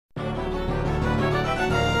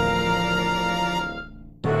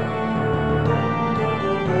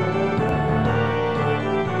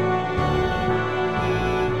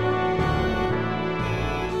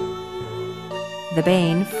The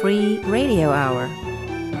Bane Free Radio Hour.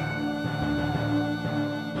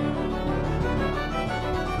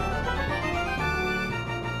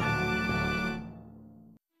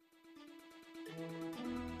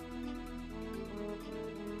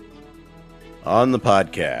 On the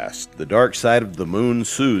podcast, the dark side of the moon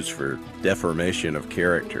sues for deformation of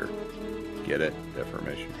character. Get it?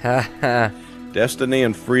 Deformation. Ha ha. Destiny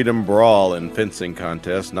and freedom brawl in fencing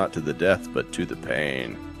contest, not to the death, but to the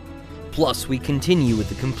pain. Plus, we continue with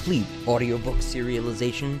the complete audiobook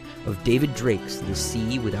serialization of David Drake's The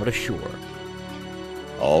Sea Without a Shore.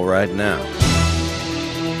 All right now.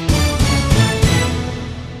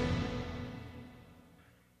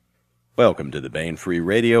 Welcome to the Bane Free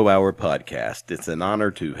Radio Hour podcast. It's an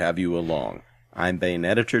honor to have you along. I'm Bane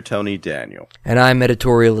editor Tony Daniel. And I'm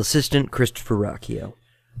editorial assistant Christopher Rocchio.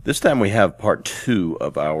 This time we have part 2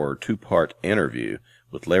 of our 2-part interview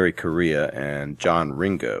with Larry Correia and John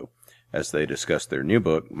Ringo as they discuss their new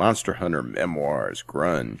book, Monster Hunter Memoirs,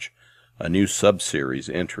 Grunge, a new sub-series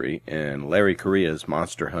entry in Larry Correia's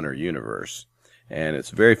Monster Hunter universe. And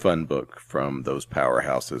it's a very fun book from those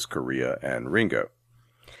powerhouses, Correia and Ringo.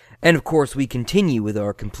 And of course, we continue with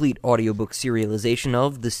our complete audiobook serialization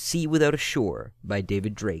of The Sea Without a Shore by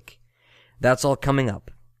David Drake. That's all coming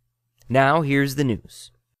up. Now, here's the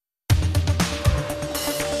news.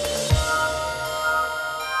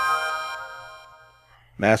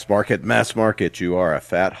 Mass market, you are a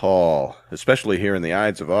fat haul, especially here in the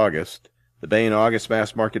Ides of August. The Bane August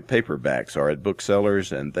Mass Market paperbacks are at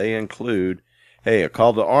booksellers, and they include, A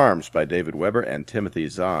Call to Arms by David Weber and Timothy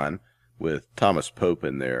Zahn, with Thomas Pope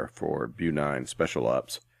in there for Bu-9 Special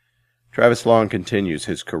Ops. Travis Long continues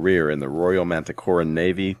his career in the Royal Manticoran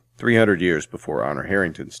Navy 300 years before Honor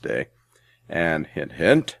Harrington's day, and, hint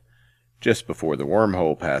hint, just before the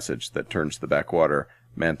wormhole passage that turns the backwater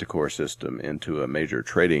Manticore system into a major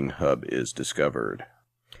trading hub is discovered.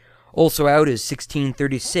 Also out is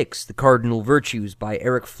 1636, The Cardinal Virtues by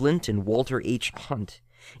Eric Flint and Walter H. Hunt.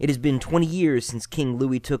 It has been 20 years since King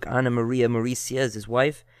Louis took Anna Maria Maurizia as his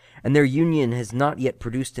wife, and their union has not yet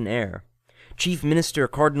produced an heir. Chief Minister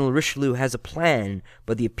Cardinal Richelieu has a plan,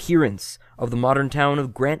 but the appearance of the modern town of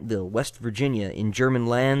Grantville, West Virginia, in German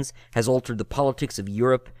lands has altered the politics of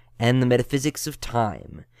Europe and the metaphysics of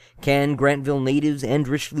time. Can Grantville natives and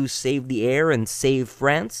Richelieu save the heir and save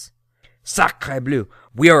France? Sacre bleu,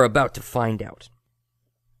 we are about to find out.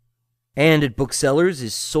 And at booksellers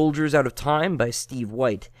is Soldiers Out of Time by Steve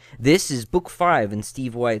White. This is book 5 in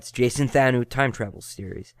Steve White's Jason Thanu time travel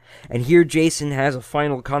series. And here Jason has a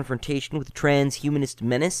final confrontation with the transhumanist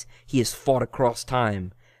menace he has fought across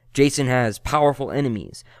time. Jason has powerful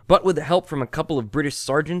enemies, but with the help from a couple of British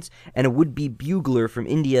sergeants and a would-be bugler from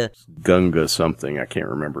India, Gunga something, I can't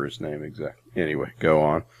remember his name exactly. Anyway, go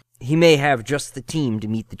on. He may have just the team to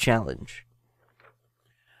meet the challenge.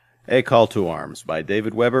 A Call to Arms by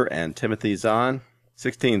David Weber and Timothy Zahn,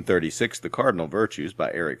 1636, The Cardinal Virtues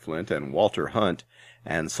by Eric Flint and Walter Hunt,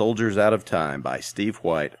 and Soldiers Out of Time by Steve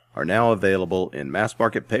White are now available in mass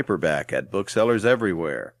market paperback at booksellers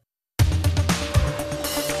everywhere.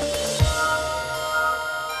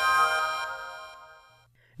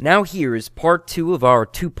 Now here is part 2 of our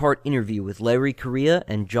 2-part interview with Larry Correia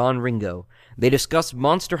and John Ringo. They discuss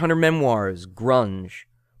Monster Hunter Memoirs, Grunge.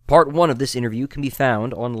 Part 1 of this interview can be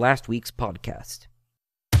found on last week's podcast.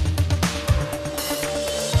 I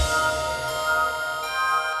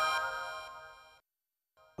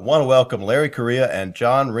want to welcome Larry Correia and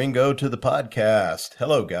John Ringo to the podcast.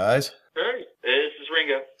 Hello, guys. Hey, this is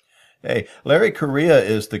Ringo. Hey, Larry Correia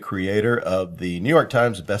is the creator of the New York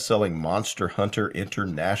Times bestselling Monster Hunter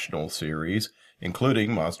International series,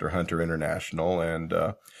 including Monster Hunter International and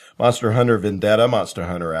Monster Hunter Vendetta, Monster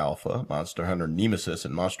Hunter Alpha, Monster Hunter Nemesis,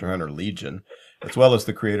 and Monster Hunter Legion, as well as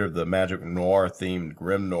the creator of the Magic Noir-themed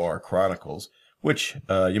Grim Noir Chronicles, which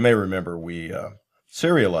you may remember we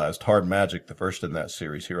serialized Hard Magic, the first in that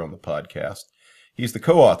series, here on the podcast. He's the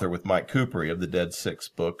co-author with Mike Cooperi of the Dead Six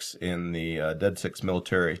books in the Dead Six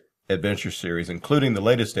Military Adventure series, including the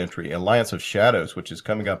latest entry, Alliance of Shadows, which is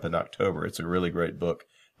coming up in October. It's a really great book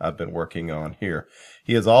I've been working on here.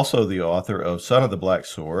 He is also the author of Son of the Black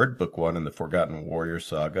Sword, Book 1 in the Forgotten Warrior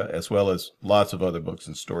Saga, as well as lots of other books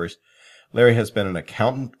and stories. Larry has been an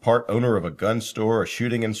accountant, part owner of a gun store, a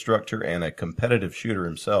shooting instructor, and a competitive shooter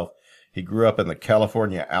himself. He grew up in the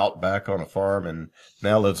California outback on a farm and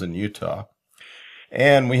now lives in Utah.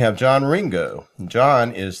 And we have John Ringo.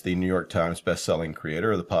 John is the New York Times bestselling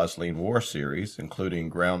creator of the Posleen War series, including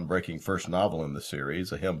groundbreaking first novel in the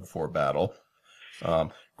series, A Hymn Before Battle.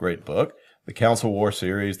 Great book. The Council War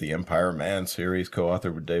series, the Empire Man series,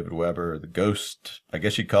 co-authored with David Weber, the Ghost, I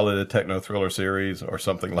guess you'd call it a techno-thriller series or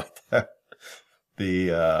something like that.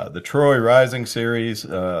 the Troy Rising series,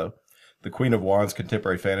 the Queen of Wands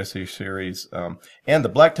contemporary fantasy series, and the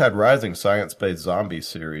Black Tide Rising science-based zombie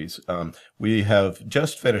series. We have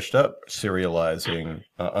just finished up serializing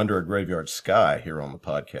Under a Graveyard Sky here on the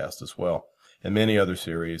podcast as well, and many other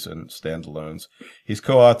series and standalones. He's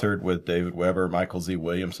co-authored with David Weber, Michael Z.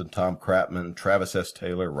 Williamson, Tom Kratman, Travis S.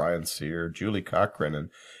 Taylor, Ryan Sear, Julie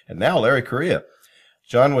Cochran, and now Larry Correia.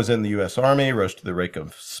 John was in the U.S. Army, rose to the rank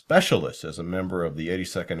of specialist as a member of the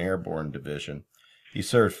 82nd Airborne Division. He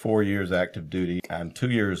served 4 years active duty and 2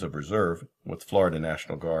 years of reserve with Florida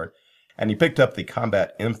National Guard. And he picked up the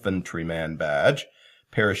Combat Infantryman Badge,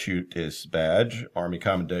 Parachutist Badge, Army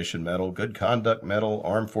Commendation Medal, Good Conduct Medal,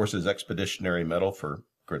 Armed Forces Expeditionary Medal for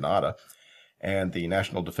Grenada, and the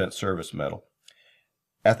National Defense Service Medal.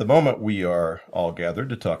 At the moment, we are all gathered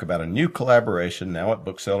to talk about a new collaboration now at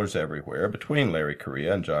booksellers everywhere between Larry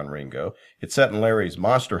Correia and John Ringo. It's set in Larry's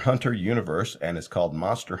Monster Hunter universe and is called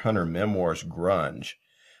Monster Hunter Memoirs Grunge.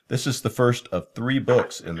 This is the first of 3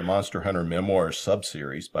 books in the Monster Hunter Memoirs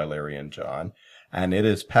subseries by Larry and John, and it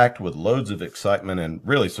is packed with loads of excitement and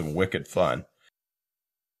really some wicked fun.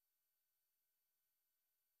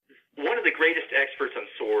 One of the greatest experts on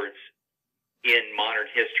swords in modern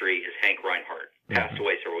history is Hank Reinhardt, passed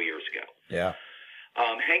away several years ago. Yeah.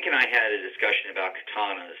 Hank and I had a discussion about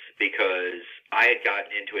katanas because I had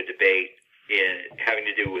gotten into a debate having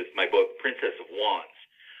to do with my book, Princess of Wands,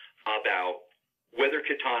 about whether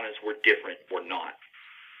katanas were different or not.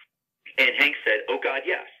 And Hank said, oh God,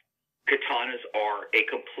 yes. Katanas are a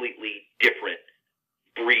completely different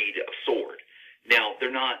breed of sword. Now,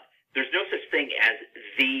 there's no such thing as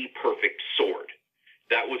the perfect sword.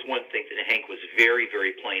 That was one thing that Hank was very,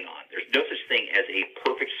 very plain on. There's no such thing as a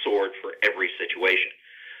perfect sword for every situation.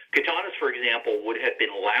 Katanas, for example, would have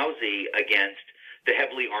been lousy against the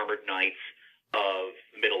heavily armored knights of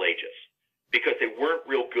the Middle Ages because they weren't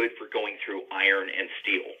real good for going through iron and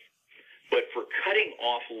steel. But for cutting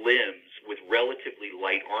off limbs with relatively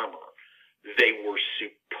light armor, they were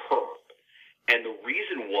superb. And the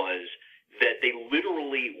reason was that they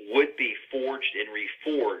literally would be forged and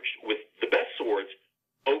reforged with the best swords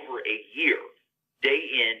over a year, day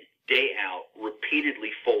in, day out,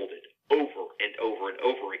 repeatedly folded over and over and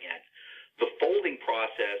over again. The folding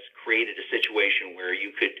process created a situation where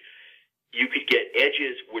you could get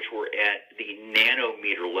edges which were at the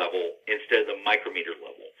nanometer level instead of the micrometer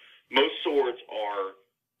level. Most swords are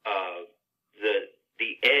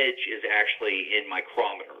the edge is actually in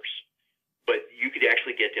micrometers, but you could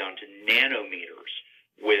actually get down to nanometers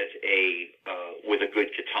with a good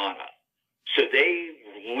katana. So they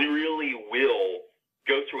really will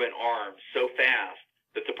go through an arm so fast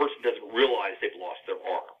that the person doesn't realize they've lost their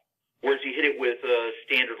arm. Whereas you hit it with a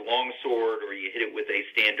standard longsword or you hit it with a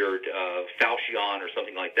standard falchion or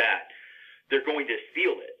something like that, they're going to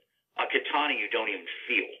feel it. A katana you don't even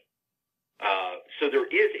feel. So there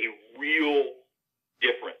is a real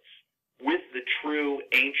difference with the true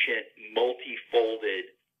ancient multi-folded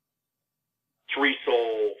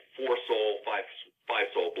 3-sole, 4-sole,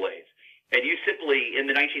 5-sole blades. And you simply, in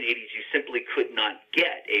the 1980s, you simply could not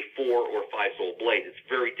get a 4 or 5-sole blade. It's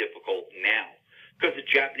very difficult now because the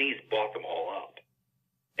Japanese bought them all up.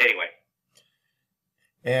 Anyway.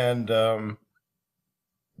 And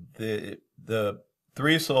the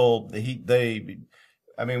 3-sole,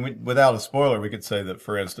 without a spoiler, we could say that,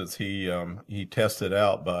 for instance, he tested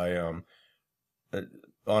out by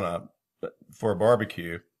for a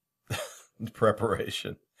barbecue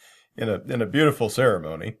preparation. In a beautiful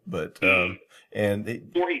ceremony, but before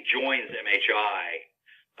he joins MHI,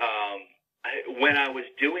 when I was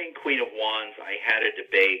doing Queen of Wands, I had a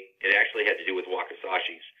debate. It actually had to do with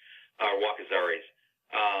Wakazaris,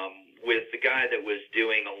 with the guy that was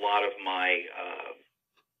doing a lot of my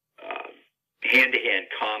hand-to-hand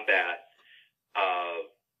combat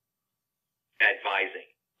advising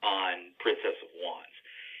on Princess of Wands,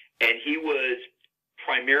 and he was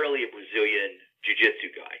primarily a Brazilian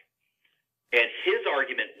jiu-jitsu guy. And his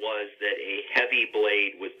argument was that a heavy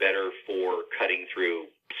blade was better for cutting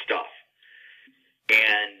through stuff.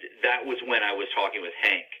 And that was when I was talking with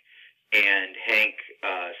Hank. And Hank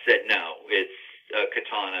said, no, it's a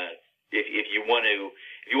katana. If you want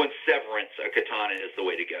severance, a katana is the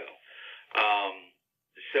way to go.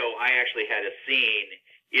 So I actually had a scene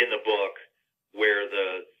in the book where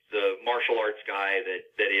the martial arts guy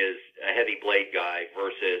that is a heavy blade guy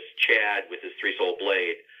versus Chad with his 3-sole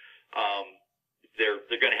blade,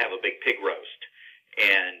 they're going to have a big pig roast,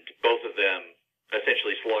 and both of them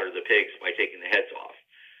essentially slaughter the pigs by taking the heads off.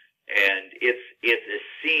 And it's a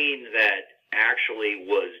scene that actually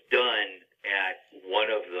was done at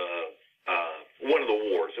one of the one of the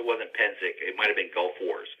wars. It wasn't Pennsic. It might have been Gulf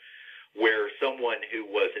Wars, where someone who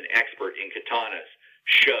was an expert in katanas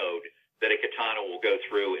showed that a katana will go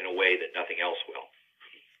through in a way that nothing else will.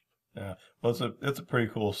 Yeah, well, it's a pretty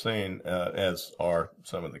cool scene, as are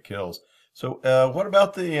some of the kills. So, what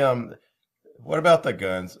about the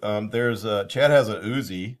guns? There's Chad has a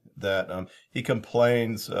Uzi that he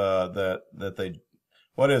complains that they,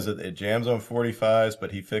 what is it? It jams on 45s,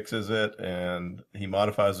 but he fixes it and he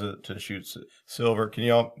modifies it to shoot silver. Can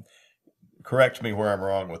y'all correct me where I'm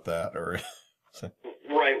wrong with that? Or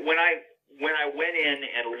right, when I went in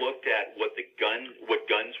and looked at what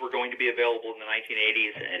guns were going to be available in the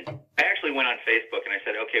 1980s, and I actually went on Facebook and I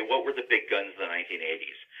said, okay, what were the big guns in the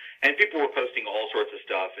 1980s? And people were posting all sorts of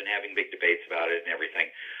stuff and having big debates about it and everything.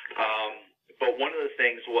 But one of the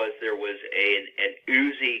things was there was an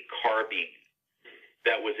Uzi carbine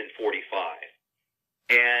that was in 45.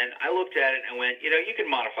 And I looked at it and went, you can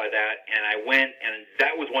modify that. And I went, and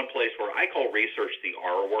that was one place where I call research the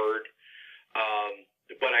R word.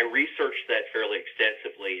 But I researched that fairly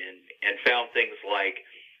extensively and found things like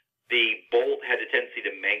the bolt had a tendency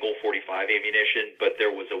to mangle 45 ammunition, but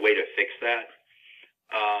there was a way to fix that.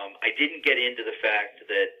 I didn't get into the fact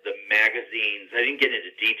that the magazines, I didn't get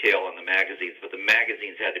into detail on the magazines, but the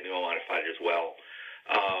magazines had to be modified as well.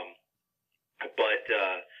 But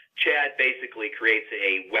Chad basically creates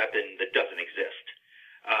a weapon that doesn't exist.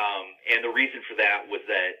 And the reason for that was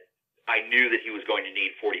that I knew that he was going to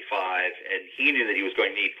need 45, and he knew that he was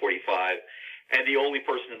going to need 45, and the only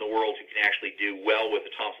person in the world who can actually do well with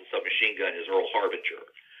a Thompson submachine gun is Earl Harbinger.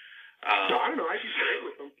 I don't know. I'd be great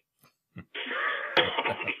with him.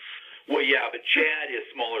 Well, yeah, but Chad is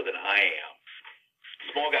smaller than I am.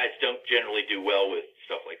 Small guys don't generally do well with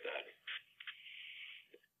stuff like that.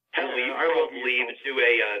 Hell, you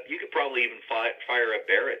could probably even fire a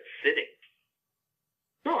Barrett sitting.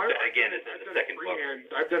 No, again, it's in the second book.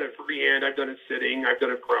 I've done it freehand. I've done it sitting. I've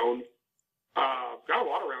done it prone. Got a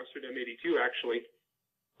lot of rounds through M82 actually.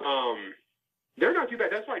 They're not too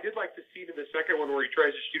bad. That's why I did like the scene in the second one where he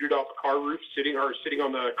tries to shoot it off a car roof, sitting on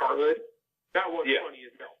the car hood. That was funny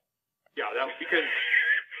as hell. Yeah, that was because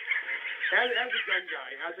as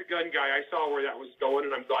a gun guy, I saw where that was going,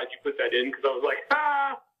 and I'm glad you put that in because I was like,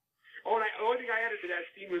 ah. Oh, and the only thing I added to that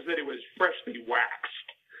scene was that it was freshly waxed.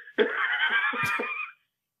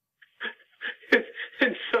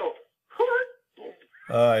 And so,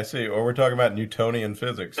 I see. Or we're talking about Newtonian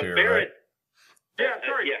physics here, right? Yeah,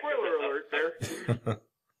 sorry, spoiler alert there.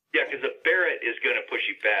 Yeah, because a Barrett is going to push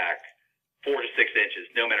you back 4 to 6 inches,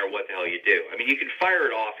 no matter what the hell you do. I mean, you can fire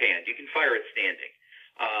it offhand. You can fire it standing.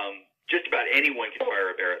 Just about anyone can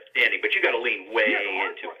fire a Barrett standing, but you got to lean way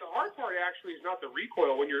into it. The hard part actually is not the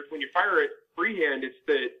recoil. When you fire it freehand, it's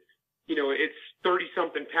that it's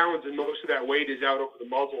 30-something pounds, and most of that weight is out over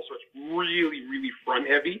the muzzle, so it's really, really front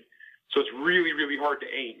heavy. So it's really, really hard to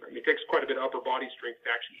aim. I mean, it takes quite a bit of upper body strength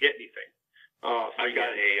to actually hit anything. I've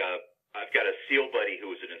got a SEAL buddy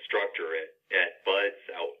who was an instructor at Bud's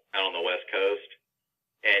out on the West Coast,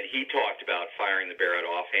 and he talked about firing the Barrett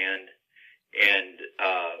offhand, and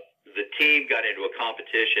the team got into a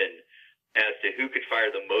competition as to who could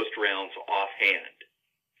fire the most rounds offhand,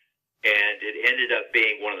 and it ended up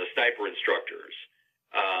being one of the sniper instructors.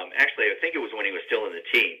 Actually, I think it was when he was still in the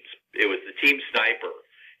teams. It was the team sniper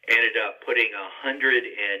ended up putting 109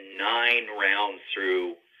 rounds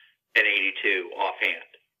through an 82 offhand.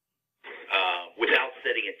 Without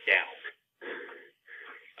setting it down.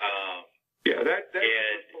 That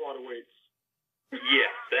lifts a lot of weights.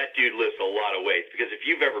 Yeah, that dude lifts a lot of weights because if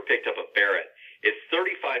you've ever picked up a Barrett, it's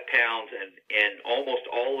 35 pounds and almost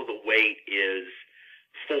all of the weight is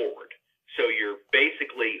forward. So you're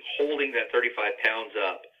basically holding that 35 pounds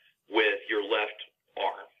up with your left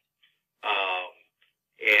arm.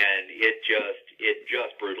 And it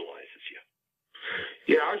just brutalizes you.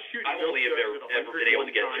 Yeah, I was shooting. I only have ever been able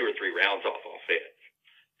to get 2 or 3 rounds off it.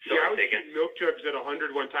 So I was shooting milk jugs at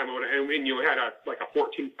 100 one time, and you had a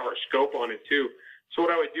 14-power scope on it too. So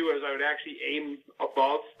what I would do is I would actually aim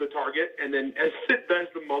above the target, and then as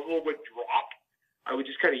the muzzle would drop, I would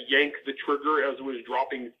just kind of yank the trigger as it was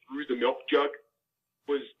dropping through the milk jug.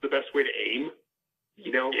 Was the best way to aim,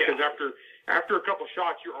 because after a couple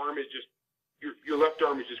shots, your arm is just your left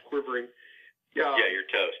arm is just quivering. Yeah, you're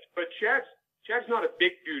toast. But Chad's not a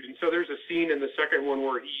big dude, and so there's a scene in the second one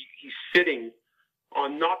where he's sitting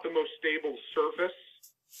on not the most stable surface.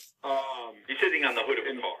 He's sitting on the hood of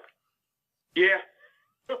a car. Yeah.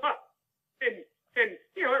 and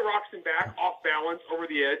it rocks him back, off balance, over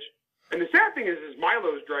the edge. And the sad thing is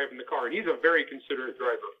Milo's driving the car, and he's a very considerate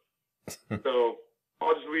driver. So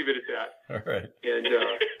I'll just leave it at that. All right. And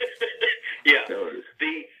yeah.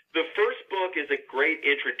 The first book is a great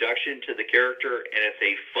introduction to the character, and it's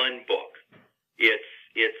a fun book. It's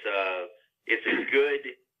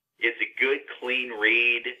a good clean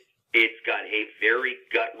read. It's got a very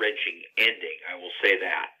gut-wrenching ending, I will say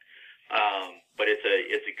that. But it's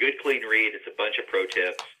a good clean read. It's a bunch of pro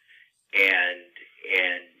tips, and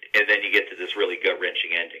then you get to this really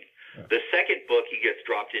gut-wrenching ending. The second book, he gets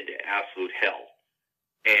dropped into absolute hell,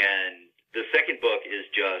 and the second book is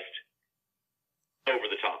just over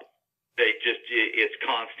the top. It's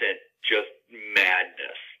constant, just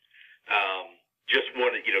madness.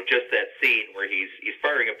 Just that scene where he's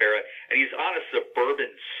firing a Barrett, and he's on a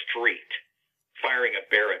suburban street firing a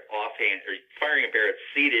Barrett offhand, or firing a Barrett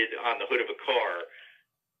seated on the hood of a car,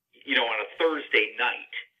 on a Thursday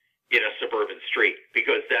night in a suburban street,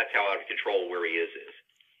 because that's how out of control where he is.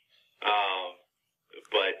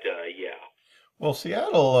 Yeah. Well,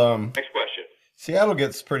 Seattle. Next question. Seattle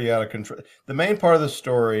gets pretty out of control. The main part of the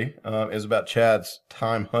story is about Chad's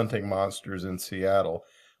time hunting monsters in Seattle.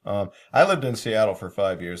 I lived in Seattle for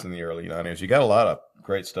 5 years in the early 90s. You got a lot of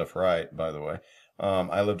great stuff right, by the way.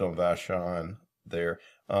 I lived on Vashon there.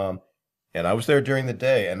 And I was there during the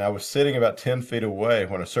day, and I was sitting about 10 feet away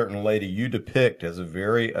when a certain lady you depict as a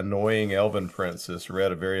very annoying elven princess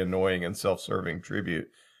read a very annoying and self-serving tribute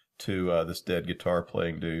to this dead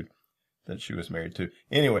guitar-playing dude that she was married to.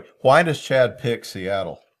 Anyway, why does Chad pick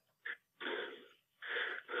Seattle?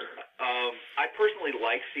 I personally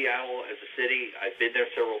like Seattle as a city. I've been there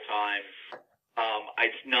several times.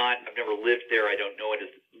 I've never lived there. I don't know it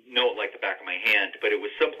like the back of my hand, but it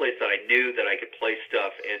was someplace that I knew that I could play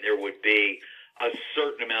stuff and there would be a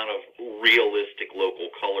certain amount of realistic local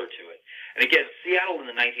color to it. And again, Seattle in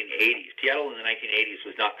the 1980s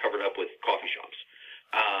was not covered up with coffee shops.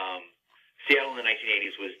 Seattle in the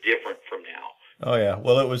 1980s was different from now. Oh yeah,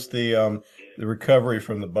 well it was the recovery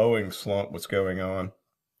from the Boeing slump was going on.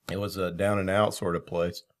 It was a down and out sort of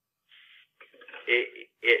place.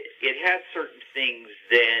 It has certain things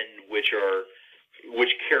then which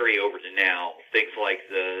carry over to now. Things like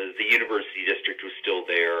the university district was still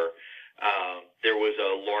there. There was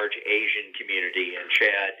a large Asian community, and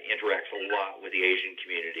Chad interacts a lot with the Asian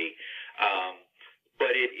community.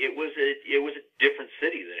 But it was a different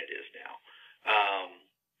city than it is now,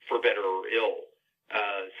 for better or ill.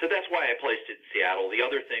 So that's why I placed it in Seattle. The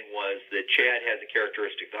other thing was that Chad has a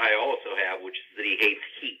characteristic that I also have, which is that he hates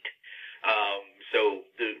heat. So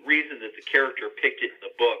the reason that the character picked it in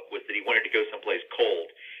the book was that he wanted to go someplace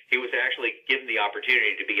cold. He was actually given the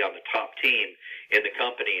opportunity to be on the top team in the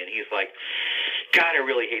company, and he's like, God, I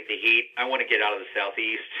really hate the heat. I want to get out of the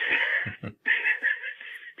Southeast.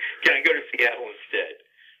 Can I go to Seattle instead?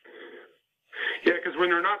 Yeah, because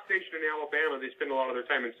when they're not stationed in Alabama, they spend a lot of their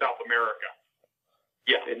time in South America.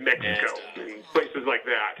 Yeah. In Mexico, and places like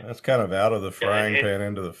that. That's kind of out of the frying pan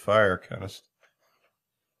into the fire kind of stuff.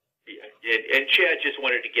 And Chad just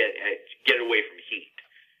wanted to get away from heat.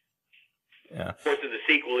 Yeah. Of course, in the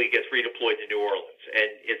sequel, he gets redeployed to New Orleans, and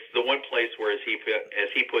it's the one place where, as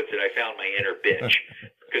he puts it, I found my inner bitch,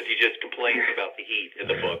 because he just complains about the heat in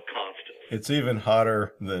the book constantly. It's even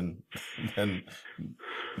hotter than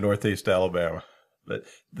Northeast Alabama. But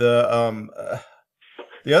the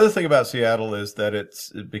other thing about Seattle is that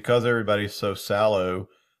it's because everybody's so sallow,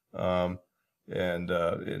 and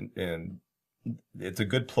it's a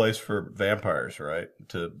good place for vampires, right?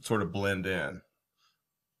 To sort of blend in.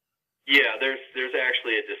 Yeah, there's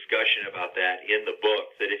actually a discussion about that in the book,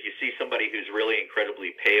 that if you see somebody who's really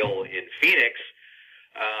incredibly pale in Phoenix,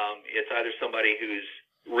 it's either somebody who's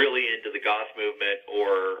really into the goth movement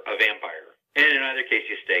or a vampire. And in either case,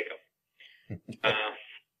 you stake them.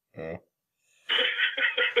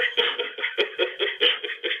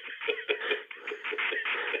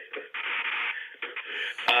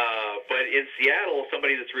 But in Seattle,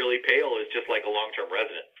 somebody that's really pale is just like a long-term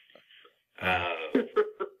resident.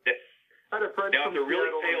 I had a friend Now, from if they're really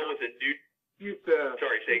Seattle pale with a new... used to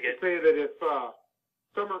Sorry, say again? say that if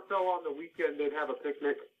summer fell on the weekend, they'd have a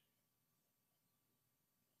picnic.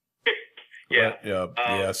 Yeah.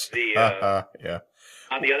 Yes. Yeah.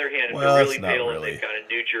 On the other hand, if Well, they're really it's not pale and really. they've got a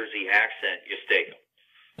New Jersey accent, you stake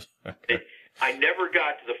them. I never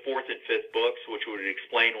got to the fourth and fifth books, which would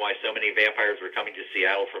explain why so many vampires were coming to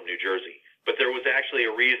Seattle from New Jersey. But there was actually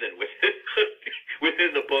a reason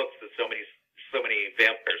within the books that so many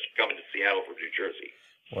vampires are coming to Seattle from New Jersey.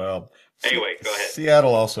 Well, Anyway, go ahead.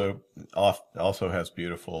 Seattle also has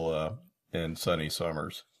beautiful and sunny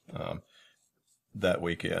summers that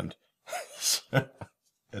weekend. It's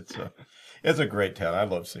a great town. I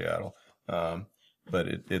love Seattle, but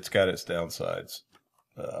it's got its downsides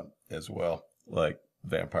as well, like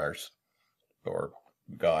vampires or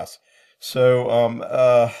goths.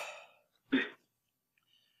 So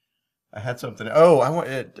I had something. Oh, I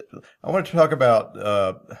want to talk about.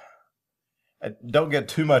 I don't get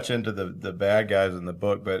too much into the bad guys in the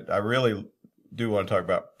book, but I really do want to talk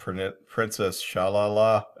about Princess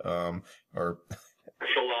Shalala, or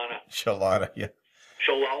Shalana. Shalana. Yeah.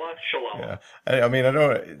 Shalala? Yeah. I mean, I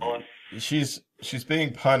don't. She's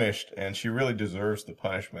being punished, and she really deserves the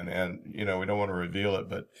punishment. And we don't want to reveal it,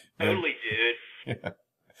 but totally, dude. Yeah.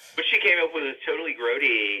 But she came up with a totally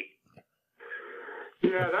grody.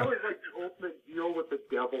 Yeah, that was like the ultimate deal with the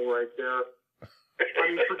devil right there. I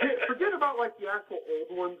mean, forget about like the actual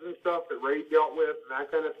old ones and stuff that Ray dealt with and that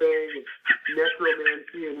kind of thing, and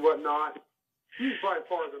necromancy and whatnot. She's by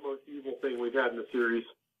far the most evil thing we've had in the series.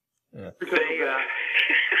 Yeah. Because of that.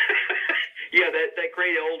 Yeah, that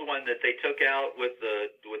great old one that they took out with the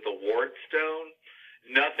ward stone.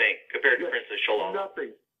 Nothing compared to Princess Shalala.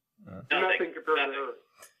 Nothing compared to her.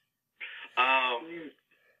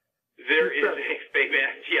 There is a fey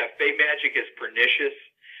magic. Yeah, fey magic is pernicious.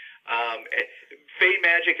 Fey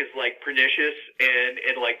magic is like pernicious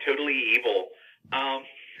and like totally evil. Oh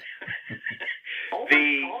my God!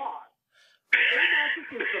 Fey magic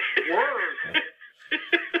is the worst.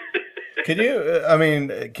 Can you? I mean,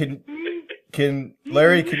 can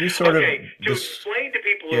Larry? Can you sort of to explain to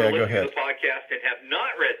people who are listening to the podcast and have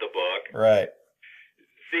not read the book? Right.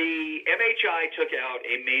 The MHI took out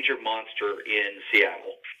a major monster in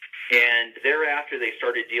Seattle, and thereafter they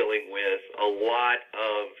started dealing with a lot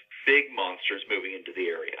of big monsters moving into the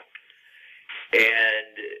area.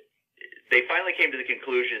 And they finally came to the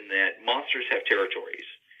conclusion that monsters have territories,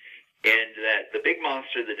 and that the big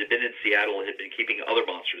monster that had been in Seattle had been keeping other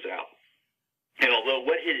monsters out. And although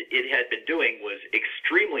what it had been doing was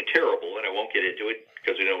extremely terrible, and I won't get into it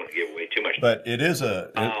because we don't want to give away too much. But it is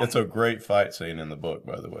it's a great fight scene in the book,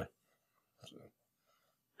 by the way. So.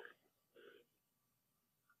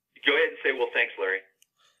 Go ahead and say, well, thanks, Larry.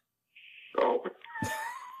 Oh.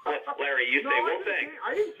 Larry, you say, well, thanks.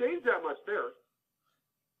 I didn't change that much there.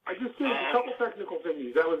 I just changed a couple technical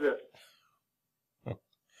thingies. That was it.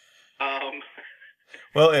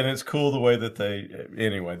 Well, and it's cool the way that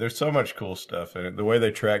anyway, there's so much cool stuff in it. The way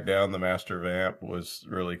they tracked down the Master Vamp was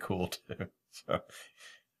really cool, too. So,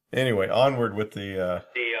 anyway, onward with they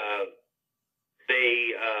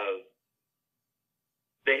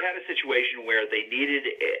had a situation where they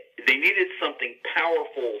needed something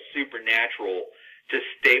powerful, supernatural to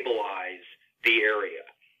stabilize the area.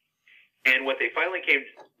 And what they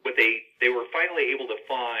were finally able to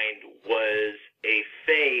find was a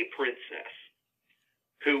Fey princess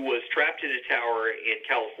who was trapped in a tower in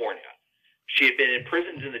California. She had been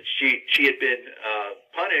imprisoned she had been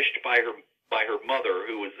punished by her mother,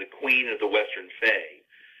 who was the queen of the Western Fey,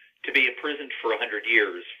 to be imprisoned for 100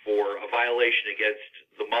 years for a violation against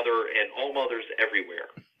the mother and all mothers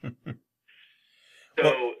everywhere.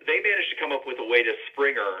 So they managed to come up with a way to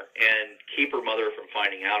spring her and keep her mother from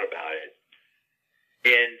finding out about it.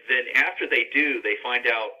 And then after they do, they find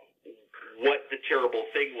out what the terrible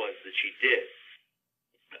thing was that she did.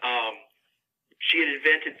 She had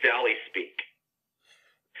invented Valley Speak.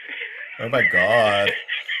 Oh my God.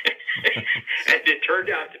 And it turned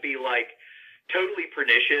out to be like totally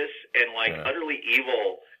pernicious and like utterly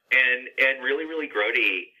evil and really, really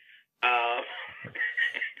grody.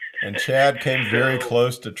 And Chad came very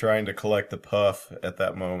close to trying to collect the puff at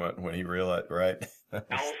that moment when he realized, right?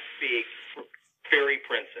 Valley Speak, fairy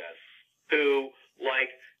princess, who like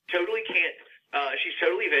totally can't, she's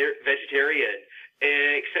totally vegetarian.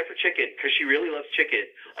 Except for chicken, because she really loves chicken.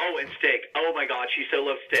 Oh, and steak. Oh, my God, she so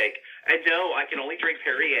loves steak. And no, I can only drink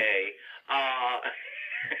Perrier.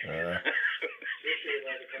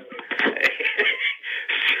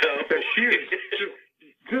 So she's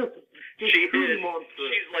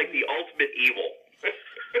like the ultimate evil.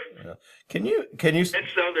 Can you? And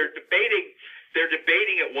so they're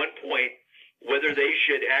debating at one point whether they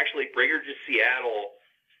should actually bring her to Seattle.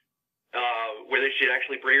 Where they should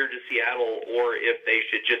actually bring her to Seattle, or if they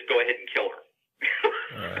should just go ahead and kill her.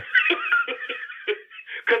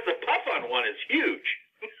 Because the puff on one is huge.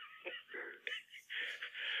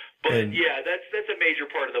 But yeah, that's a major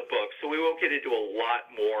part of the book, so we won't get into a lot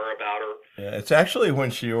more about her. Yeah, it's actually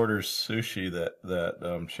when she orders sushi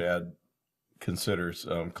that Chad considers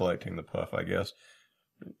collecting the puff, I guess.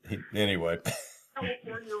 Anyway.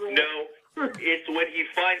 No. It's when he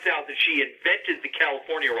finds out that she invented the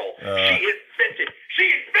California roll. She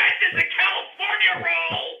invented the California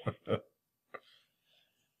roll!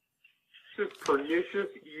 Just pernicious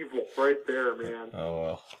evil right there, man. Oh,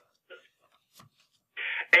 well.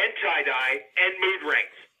 And tie-dye, and mood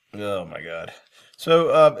rings. Oh, my God. So,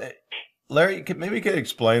 Larry, maybe you could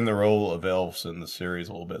explain the role of elves in the series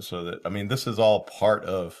a little bit so that, I mean, this is all part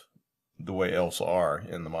of the way elves are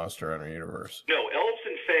in the Monster Hunter universe. No, elves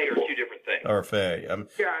and fae are two different things. Or fae.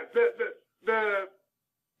 Yeah,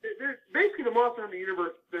 basically the Monster Hunter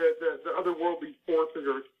universe, the otherworldly forces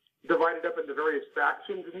are divided up into various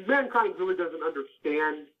factions, and mankind really doesn't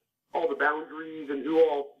understand all the boundaries and who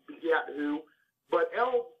all begat who. But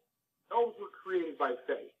elves were created by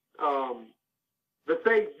fae. The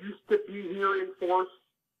fae used to be here in force.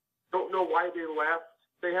 Don't know why they left.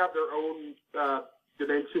 They have their own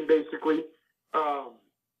dimension, basically. But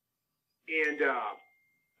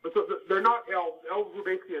so they're not elves. Elves were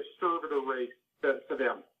basically a servitor race to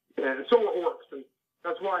them. And so were orcs. And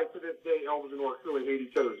that's why to this day elves and orcs really hate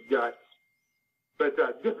each other's guts. But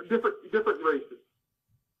different races.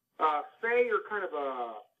 Fae are kind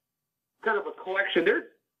of a collection. They're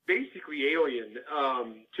basically alien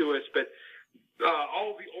to us, but a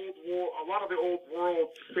lot of the old world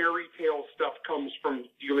fairy tale stuff comes from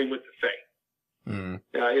dealing with the fae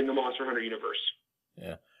in the Monster Hunter universe.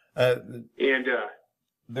 Yeah, and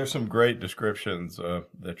there's some great descriptions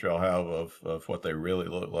that y'all have of what they really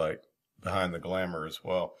look like behind the glamour as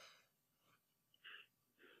well.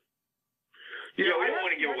 Yeah, we don't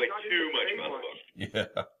want to give away too much about the book.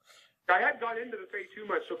 Yeah. I hadn't got into the Fae too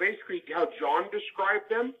much, so basically how John described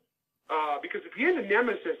them, because at the end of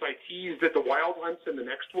Nemesis, I teased at the Wild Hunts in the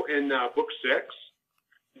next one, in Book 6,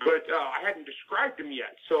 but I hadn't described them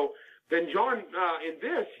yet. So then John, in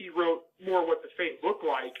this, he wrote more what the Fae looked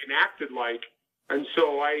like and acted like, and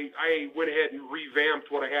so I went ahead and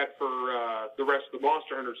revamped what I had for the rest of the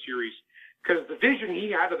Monster Hunter series, because the vision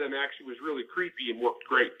he had of them actually was really creepy and worked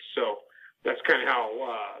great. So that's kind of how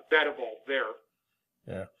that evolved there.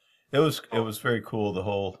 Yeah. It was very cool.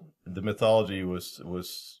 The mythology was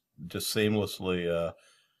just seamlessly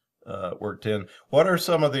worked in. What are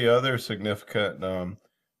some of the other significant?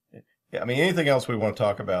 Anything else we want to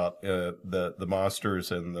talk about the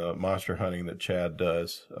monsters and the monster hunting that Chad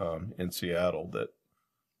does in Seattle? That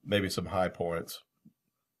maybe some high points.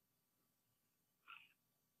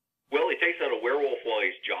 Well, he takes out a werewolf while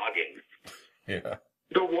he's jogging. Yeah.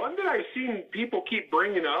 The one that I've seen people keep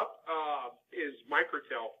bringing up is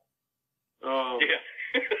Microtel. Yeah.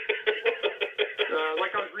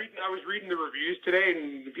 Like I was reading the reviews today,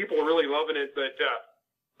 and people are really loving it. But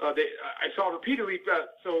I saw repeatedly.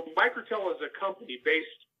 So Microtel is a company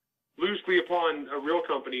based loosely upon a real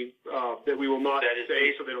company that we will not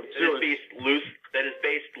say, so they don't sue us. That is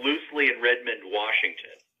based loosely in Redmond,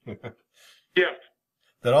 Washington. Yes.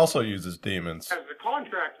 That also uses demons. Has a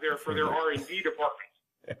contract there for their R&D department.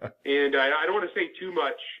 And I don't want to say too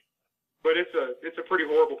much, but it's a pretty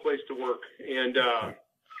horrible place to work, and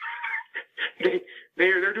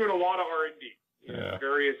they're doing a lot of R&D in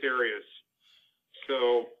various areas.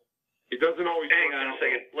 So it doesn't always. Hang on a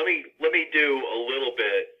second. Let me do a little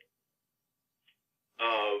bit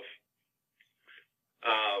of.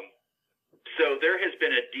 So there has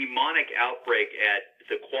been a demonic outbreak at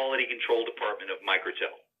the quality control department of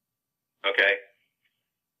Microtel. Okay.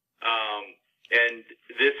 And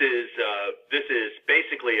this is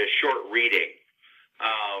basically a short reading.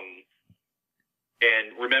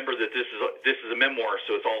 And remember that this is a memoir,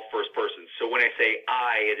 so it's all first person. So when I say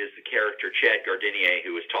I, it is the character Chad Gardinier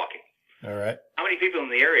who is talking. All right. How many people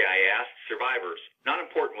in the area, I asked. Survivors. Not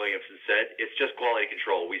important, Williamson said. It's just quality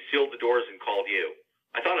control. We sealed the doors and called you.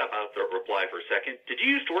 I thought about the reply for a second. Did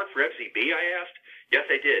you used to work for FCB, I asked. Yes,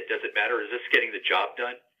 I did. Does it matter? Is this getting the job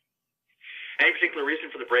done? Any particular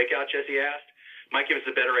reason for the breakout, Jesse asked? Might give us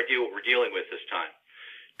a better idea what we're dealing with this time.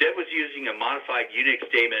 Deb was using a modified Unix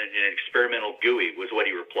daemon in an experimental GUI, was what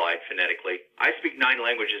he replied phonetically. I speak 9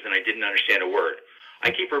 languages and I didn't understand a word.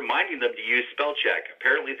 I keep reminding them to use spell check.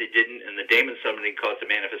 Apparently they didn't, and the daemon summoning caused a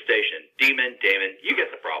manifestation. Demon, you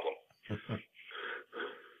get the problem.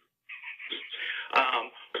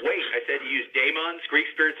 Wait, I said you use daemons, Greek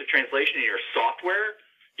spirits of translation in your software?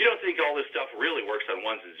 You don't think all this stuff really works on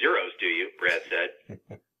ones and zeros, do you? Brad said.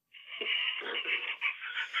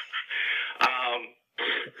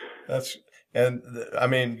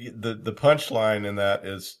 The punchline in that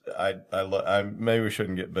is I maybe we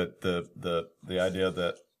shouldn't get, but the idea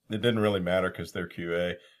that it didn't really matter because they're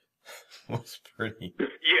QA was pretty.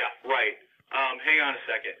 Yeah, right. Hang on a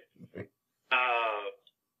second.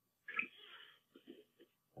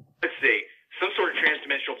 Let's see. Some sort of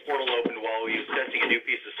transdimensional portal opened while he was testing a new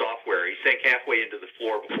piece of software. He sank halfway into the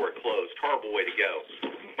floor before it closed. Horrible way to go.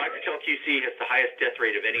 Microtel QC has the highest death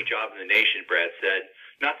rate of any job in the nation, Brad said.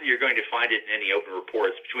 Not that you're going to find it in any open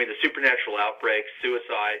reports. Between the supernatural outbreaks,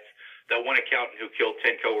 suicides, that one accountant who killed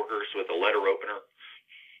 10 coworkers with a letter opener.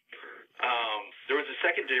 There was a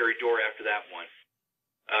secondary door after that one.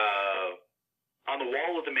 On the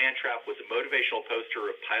wall of the man trap was a motivational poster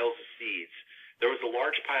of piles of seeds. There was a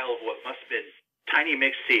large pile of what must have been tiny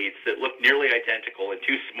mixed seeds that looked nearly identical, and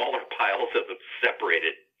two smaller piles of them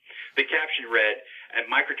separated. The caption read, At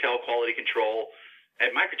Microtel, quality control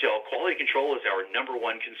is our number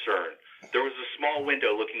one concern. There was a small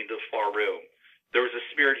window looking into the far room. There was a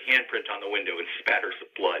smeared handprint on the window and spatters of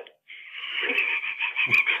blood.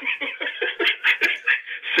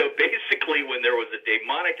 So basically, when there was a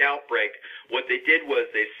demonic outbreak, what they did was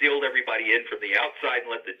they sealed everybody in from the outside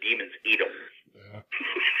and let the demons eat them. Yeah.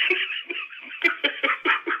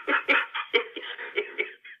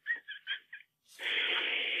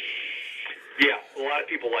 Yeah, a lot of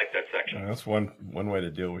people like that section. That's one way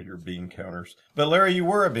to deal with your bean counters. But Larry, you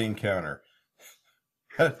were a bean counter.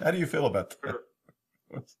 How do you feel about that?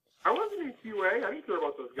 I wasn't in QA. I didn't care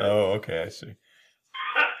about those guys. Oh, okay, I see.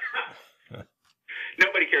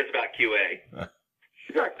 Nobody cares about QA.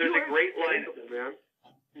 Yeah, There's a great line. Man.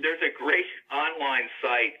 There's a great online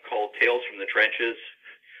site called Tales from the Trenches,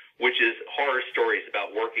 which is horror stories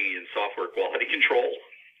about working in software quality control.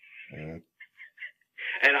 Mm.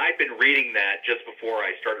 And I'd been reading that just before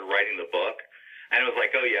I started writing the book, and I was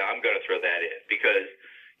like, oh yeah, I'm going to throw that in, because,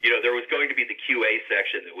 there was going to be the QA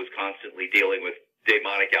section that was constantly dealing with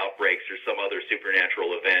demonic outbreaks or some other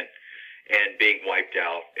supernatural event and being wiped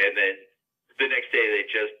out. And then the next day they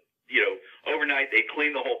just, overnight they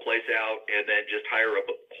clean the whole place out and then just hire up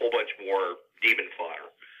a whole bunch more demon fodder.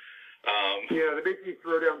 Yeah, they basically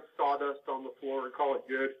throw down sawdust on the floor and call it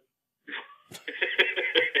good.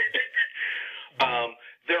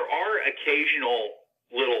 There are occasional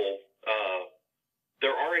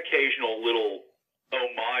little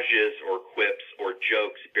homages or quips or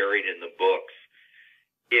jokes buried in the books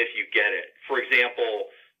if you get it. For example,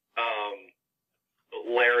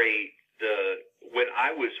 Larry, when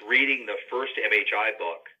I was reading the first MHI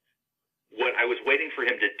book, what I was waiting for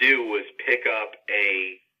him to do was pick up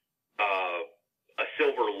a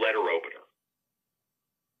silver letter opener.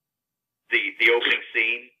 The opening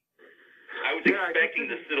scene. I was expecting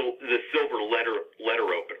the silver letter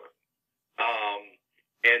opener.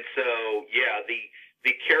 And so, yeah,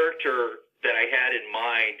 the character that I had in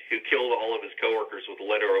mind who killed all of his coworkers with a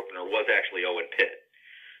letter opener was actually Owen Pitt.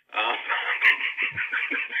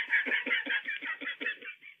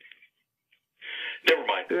 Never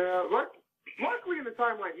mind. Yeah, luckily in the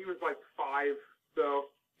timeline he was like 5,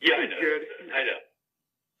 so yeah, I know. Good. I know.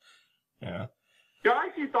 Yeah. Yeah, I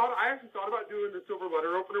actually thought about doing the silver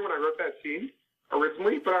letter opener when I wrote that scene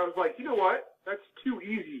originally, but I was like, you know what? That's too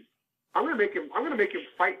easy. I'm gonna make him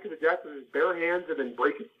fight to the death with his bare hands and then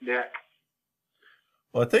break his neck.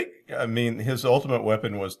 Well, I mean, his ultimate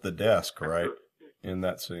weapon was the desk, right? In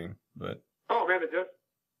that scene, but. Oh man, the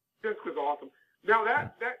desk was awesome. Now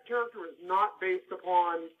that character was not based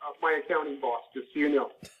upon my accounting boss, just so you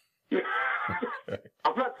know.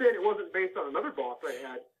 I'm not saying it wasn't based on another boss I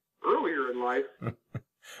had earlier in life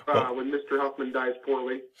when Mr. Huffman dies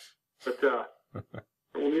poorly, but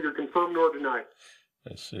we'll neither confirm nor deny.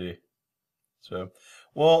 I see. So,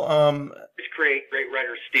 well, Create great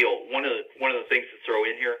writers steal. One of the things to throw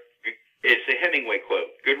in here, it's a Hemingway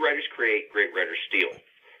quote: "Good writers create, great writers steal."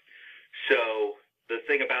 So the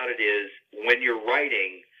thing about it is, when you're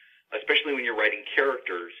writing, especially when you're writing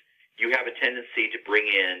characters, you have a tendency to bring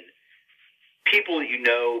in people that you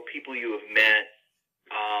know, people you have met,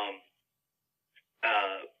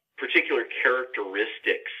 particular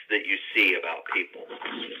characteristics that you see about people,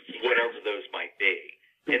 whatever those might be.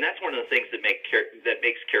 And that's one of the things that makes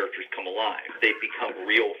characters come alive. They become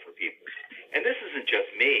real for people. And this isn't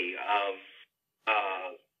just me.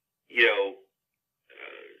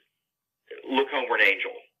 Look Homeward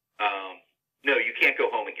Angel. No, You Can't Go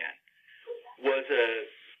Home Again. Was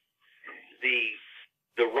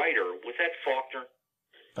the writer, was that Faulkner?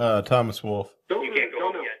 Thomas Wolfe. You Can't Go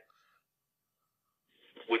Home Again.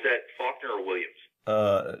 Was that Faulkner or Williams?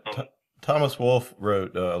 Thomas Wolfe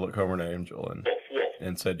wrote Look Homeward Angel Wolfe.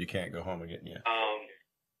 and said You Can't Go Home Again, yeah.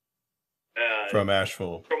 From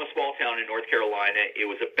Asheville. From a small town in North Carolina. It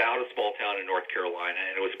was about a small town in North Carolina,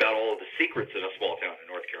 and it was about all of the secrets in a small town in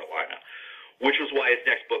North Carolina, which was why his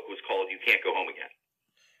next book was called You Can't Go Home Again.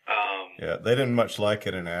 Yeah, they didn't much like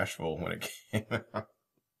it in Asheville when it came out.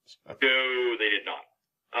 No, they did not.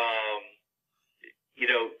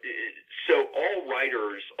 So all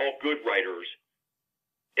good writers,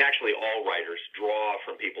 actually all writers, draw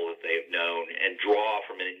from people that they have known and draw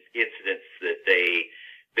from incidents that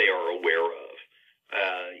they are aware of.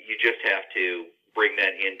 You just have to bring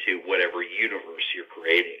that into whatever universe you're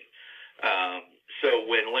creating. So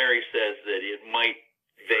when Larry says that it might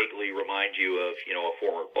vaguely remind you of, a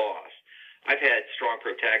former boss, I've had strong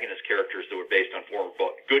protagonist characters that were based on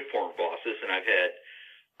good former bosses, and I've had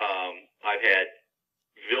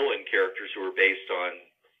villain characters who were based on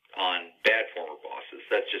bad former bosses.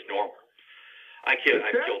 That's just normal. I killed my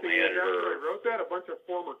editor. After I wrote that, a bunch of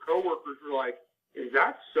former coworkers were like, "Is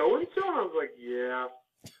that so and so?" And I was like, "Yeah."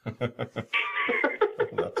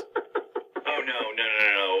 Oh no!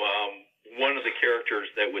 One of the characters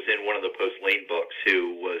that was in one of the Post Lane books,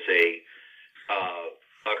 who was a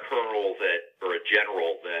colonel or a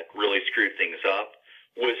general that really screwed things up,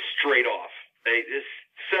 was straight off.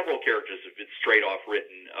 Several characters have been straight off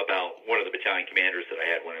written about one of the battalion commanders that I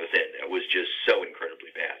had when I was in. It was just so incredibly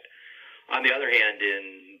bad. On the other hand,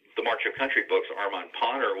 in the March of Country books, Armand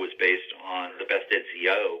Ponner was based on the best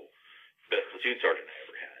NCO, best platoon sergeant I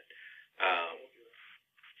ever had.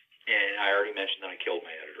 And I already mentioned that I killed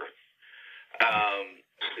my editor.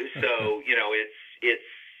 So, you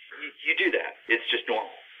do that. It's just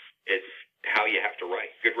normal. It's how you have to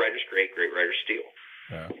write. Good writers create, great writers steal.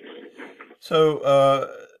 Yeah. So,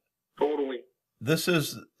 Totally. This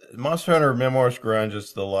is Monster Hunter Memoirs Grunge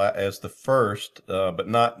is the first, but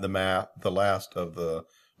not the last of the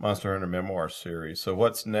Monster Hunter Memoirs series. So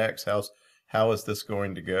what's next? How is this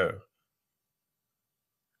going to go?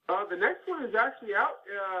 The next one is actually out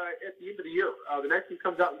at the end of the year. The next one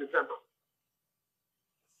comes out in December.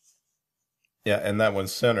 Yeah, and that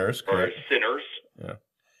one's Sinners, correct? Or Sinners. Yeah.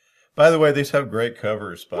 By the way, these have great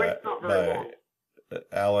covers by long.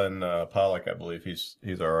 Alan Pollock, I believe.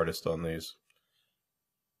 He's our artist on these.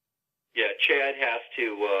 Yeah, Chad has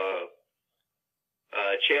to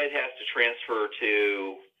transfer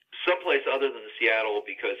to someplace other than Seattle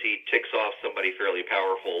because he ticks off somebody fairly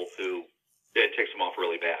powerful who ticks him off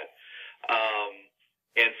really bad.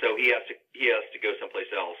 And so he has to go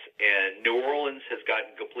someplace else. And New Orleans has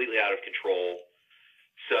gotten completely out of control.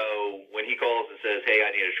 So when he calls and says, "Hey,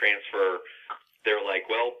 I need a transfer," they're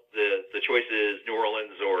like, "Well, the choice is New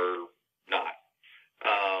Orleans or not."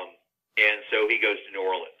 And so he goes to New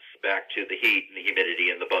Orleans, back to the heat and the humidity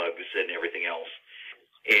and the bugs and everything else.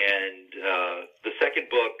 And the second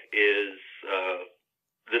book is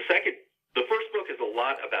the first book is a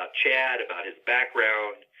lot about Chad, about his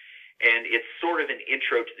background, and it's sort of an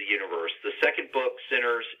intro to the universe. The second book,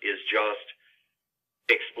 Sinners, is just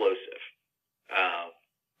explosive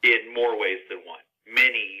in more ways than one.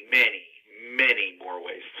 Many, many, many more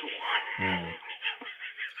ways than one. Mm.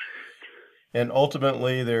 And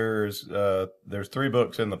ultimately, there's 3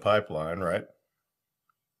 books in the pipeline, right?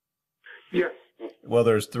 Yes. Well,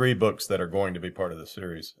 there's 3 books that are going to be part of the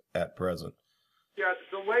series at present. Yeah, the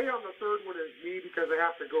delay on the third one is me because I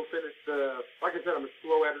have to go finish like I said, I'm a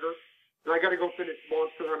slow editor, and I got to go finish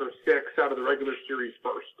Monster Hunter 6 out of the regular series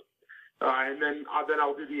first. And then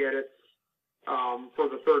I'll do the edits for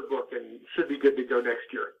the third book, and should be good to go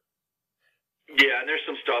next year. Yeah, and there's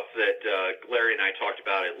some stuff that Larry and I talked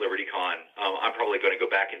about at LibertyCon. I'm probably going to go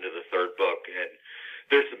back into the third book, and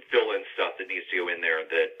there's some fill-in stuff that needs to go in there.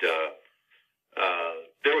 That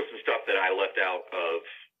there was some stuff that I left out of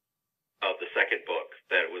the second book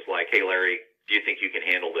that was like, "Hey, Larry, do you think you can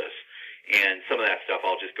handle this?" And some of that stuff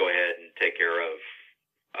I'll just go ahead and take care of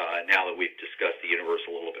now that we've discussed the universe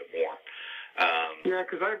a little bit more. Yeah,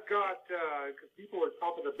 because I've got because people are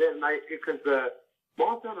top of the bit, and because the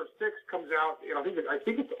Monster Hunter 6 comes out, I think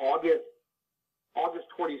it's August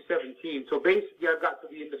 2017. So basically, I've got to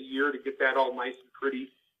the end of the year to get that all nice and pretty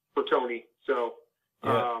for Tony. So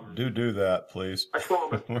yeah, do that, please. I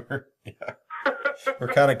promise.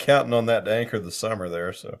 We're kind of counting on that to anchor the summer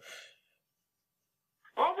there. So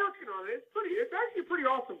I'm working on it. It's actually a pretty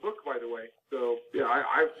awesome book, by the way. So yeah, I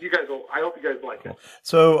hope you guys like it.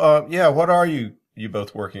 So what are you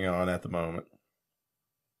both working on at the moment?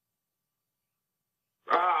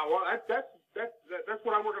 Well, that's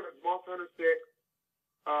what I'm working on, Monster Hunter 6.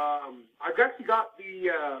 I've actually got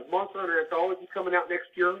the Monster Hunter anthology coming out next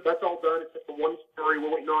year. That's all done except for one story we're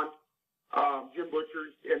waiting on, Jim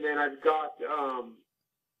Butcher's. And then I've got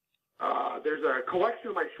there's a collection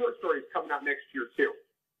of my short stories coming out next year too,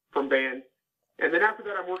 from Band. And then after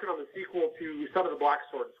that, I'm working on the sequel to Son of the Black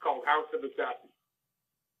Sword. It's called House of Assassins.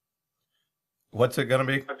 What's it going to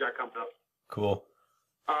be? I've got coming up. Cool.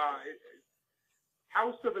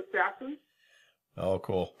 House of Assassins. Oh,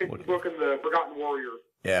 cool. It's the book in the Forgotten Warrior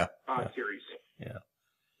series. Yeah.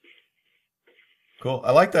 Cool.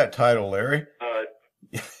 I like that title, Larry.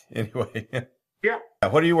 Anyway. Yeah.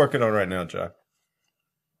 What are you working on right now, John?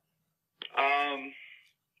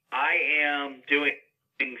 I am doing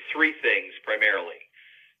 3 things primarily.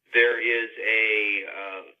 There is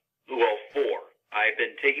 4. I've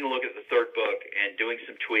been taking a look at the third book and doing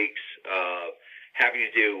some tweaks having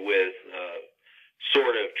to do with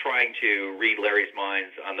sort of trying to read Larry's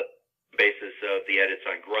minds on the basis of the edits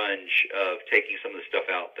on Grunge, of taking some of the stuff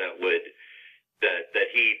out that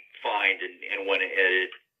he'd find and want to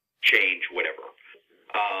edit, change, whatever.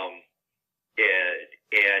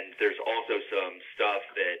 And there's also some stuff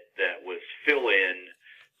that was fill in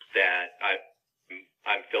that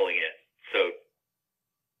I'm filling in. So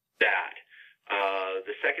that.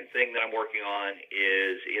 The second thing that I'm working on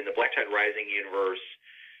is in the Black Tide Rising universe.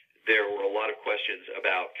 There were a lot of questions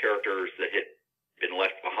about characters that had been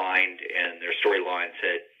left behind and their storylines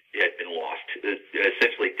had been lost,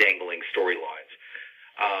 essentially dangling storylines.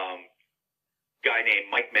 Guy named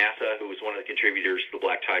Mike Massa, who was one of the contributors to the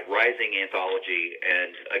Black Tide Rising anthology,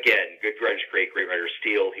 and again, good Grudge Great Writer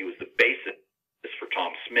Steel. He was the basis for Tom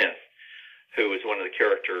Smith, who was one of the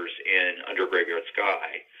characters in Under Graveyard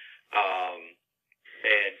Sky,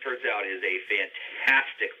 and turns out is a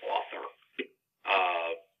fantastic author.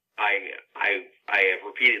 I have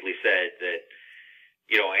repeatedly said that,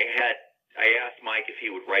 I asked Mike if he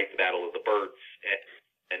would write the Battle of the Birds,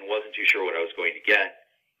 and wasn't too sure what I was going to get,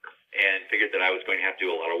 and figured that I was going to have to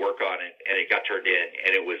do a lot of work on it, and it got turned in,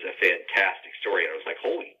 and it was a fantastic story, and I was like,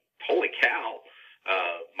 holy cow,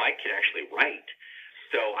 Mike can actually write.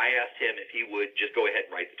 So I asked him if he would just go ahead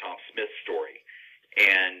and write the Tom Smith story,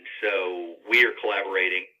 and so we are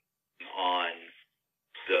collaborating on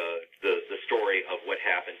the story of what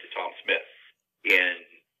happened to Tom Smith in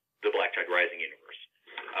the Black Tide Rising universe.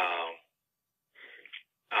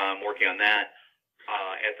 I'm working on that.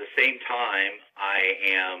 At the same time, I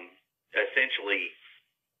am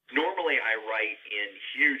normally I write in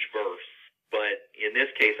huge bursts, but in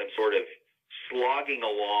this case I'm sort of slogging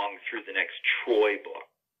along through the next Troy book,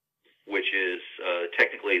 which is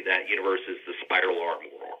technically that universe is the Spiral Arm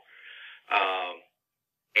War.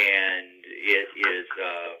 And it is,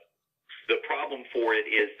 the problem for it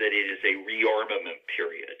is that it is a rearmament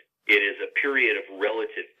period. It is a period of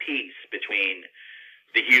relative peace between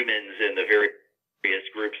the humans and the various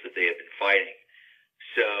groups that they have been fighting.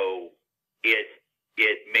 So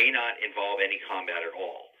it may not involve any combat at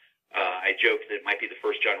all. I joke that it might be the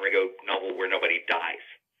first John Ringo novel where nobody dies.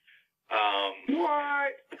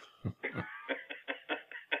 What?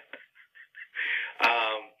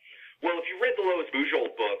 Well, if you read the Lois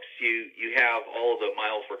Bujold books, you have all of the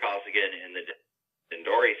Miles Verkosigan and the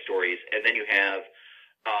Dendari stories, and then you have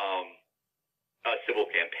a civil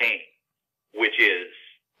campaign, which is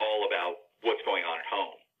all about what's going on at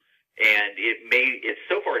home. And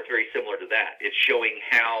so far it's very similar to that. It's showing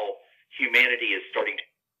how humanity is starting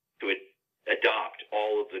to adopt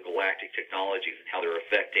all of the galactic technologies and how they're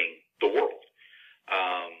affecting the world.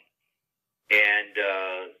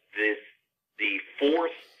 The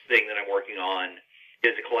fourth thing that I'm working on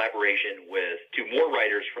is a collaboration with two more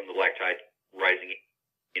writers from the Black Tide Rising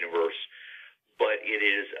universe, but it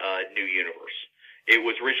is a new universe. It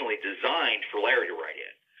was originally designed for Larry to write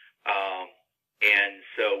in, and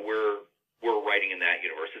so we're writing in that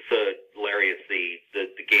universe. It's the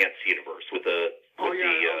Gantz universe with the. I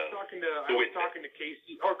was talking to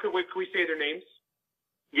Casey. Oh, can we say their names?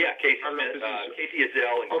 Yeah, Casey Smith, Casey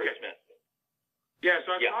Azell, and Chris Smith. Yeah,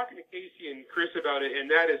 so I'm talking to Casey and Chris about it, and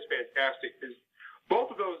that is fantastic because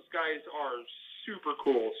both of those guys are super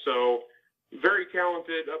cool. So very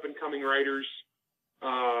talented, up-and-coming writers.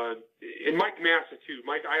 And Mike Massa, too.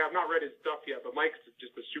 Mike, I have not read his stuff yet, but Mike's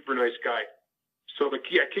just a super nice guy. So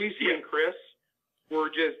Casey and Chris were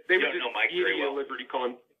just giddy at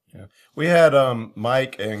LibertyCon. Yeah. We had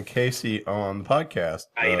Mike and Casey on the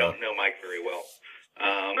podcast. I don't know Mike very well.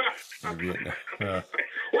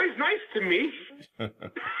 Well, he's nice to me.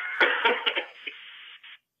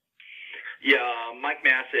 Yeah, Mike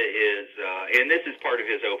Massa is, and this is part of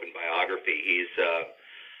his open biography. He's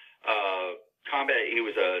he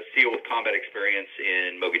was a SEAL with combat experience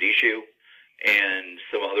in Mogadishu and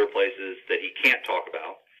some other places that he can't talk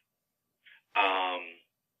about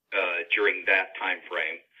during that time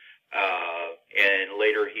frame. And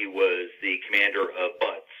later he was the commander of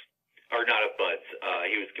BUDS. Or not of BUDS.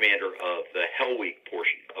 He was commander of the Hell Week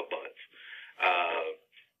portion of BUDS.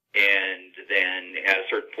 And then at a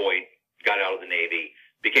certain point got out of the Navy,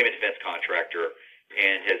 became a defense contractor,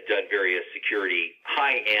 and has done various security,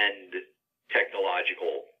 high-end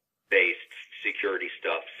technological-based security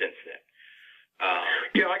stuff since then.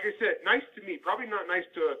 Yeah, like I said, nice to me. Probably not nice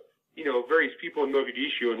to, various people in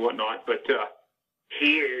Mogadishu and whatnot, but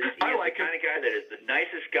he is the kind of guy that is the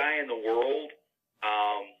nicest guy in the world.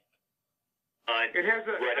 It has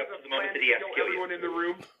a moment that he has to kill everyone in the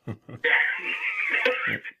room.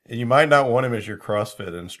 And you might not want him as your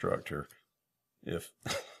CrossFit instructor. If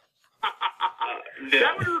No.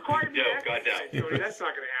 That would require me No, to God, no. exercise, Tony. That's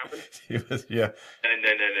not going to happen. Yeah.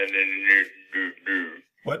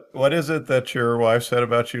 No. What is it that your wife said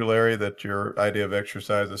about you, Larry? That your idea of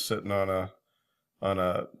exercise is sitting on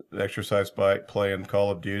a exercise bike playing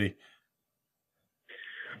Call of Duty?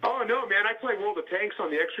 Oh no, man! I play World of Tanks on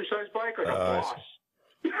the exercise bike like a boss.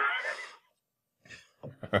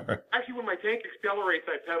 Actually, when my tank accelerates,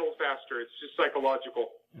 I pedal faster. It's just psychological.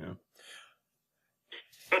 Yeah.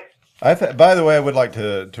 By the way, I would like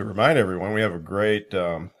to remind everyone we have a great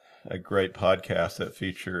podcast that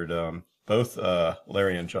featured both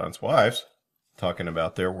Larry and John's wives talking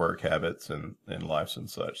about their work habits and lives and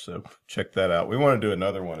such. So check that out. We want to do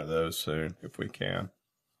another one of those soon if we can.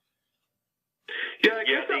 Yeah, I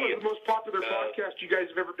guess that was the most popular podcast you guys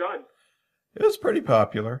have ever done. It was pretty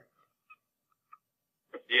popular.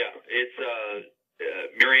 Yeah, it's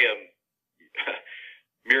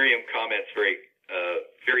Miriam comments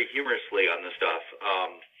very humorously on the stuff.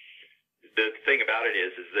 The thing about it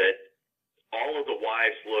is that all of the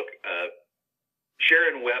wives look.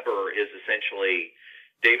 Sharon Weber is essentially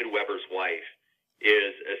David Weber's wife.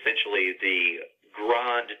 Is essentially the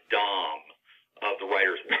grande dame of the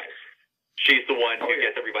writer's wife. She's the one who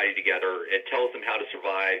gets everybody together and tells them how to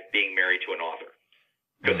survive being married to an author.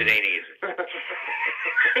 Because it ain't easy.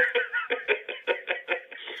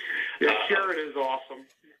 Yeah, Sharon is awesome.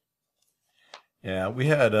 Yeah, we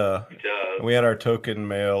had our token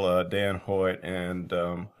male Dan Hoyt, and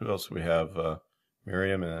who else do we have?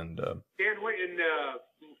 Miriam and Dan Hoyt and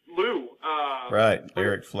Lou. Right,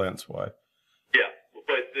 Eric Flint's wife. Yeah,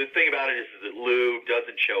 but the thing about it is that Lou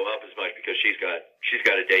doesn't show up as much because she's got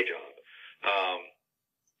a day job.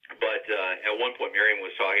 But at one point, Miriam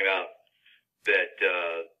was talking about that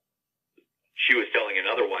she was telling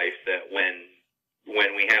another wife that when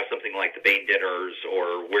we have something like the Bain dinners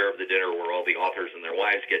or Where of the Dinner where all the authors and their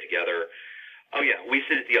wives get together, oh yeah, we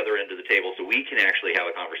sit at the other end of the table so we can actually have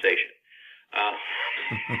a conversation.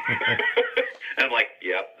 And I'm like,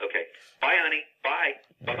 yep, okay. Bye, honey. Bye.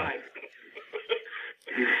 Bye-bye.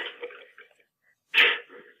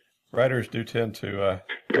 Writers do tend to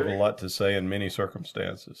have a lot to say in many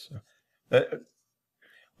circumstances.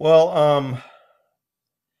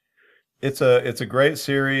 It's a great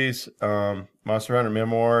series, Monster Hunter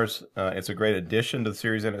Memoirs. It's a great addition to the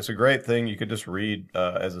series, and it's a great thing you could just read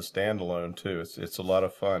as a standalone too. It's a lot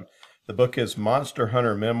of fun. The book is Monster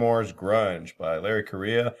Hunter Memoirs Grunge by Larry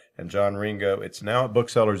Correia and John Ringo. It's now at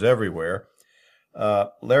booksellers everywhere.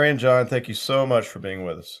 Larry and John, thank you so much for being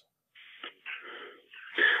with us.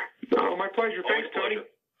 Oh, my pleasure. Thanks, Tony.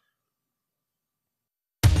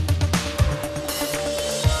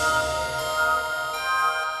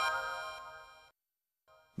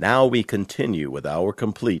 Now we continue with our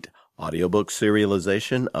complete audiobook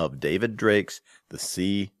serialization of David Drake's The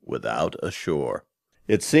Sea Without a Shore.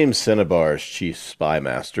 It seems Cinnabar's chief spy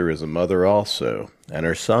master is a mother also, and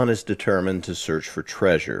her son is determined to search for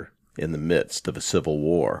treasure in the midst of a civil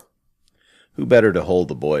war. Who better to hold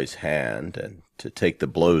the boy's hand and to take the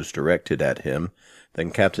blows directed at him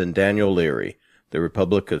than Captain Daniel Leary, the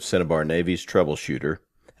Republic of Cinnabar Navy's troubleshooter,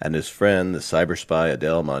 and his friend the cyber spy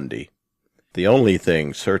Adele Mundy. The only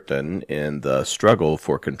thing certain in the struggle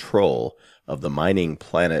for control of the mining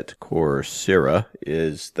planet Correia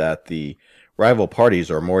is that the rival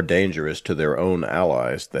parties are more dangerous to their own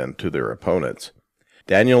allies than to their opponents.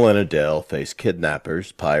 Daniel and Adele face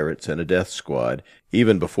kidnappers, pirates, and a death squad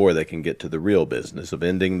even before they can get to the real business of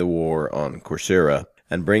ending the war on Correia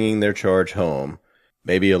and bringing their charge home,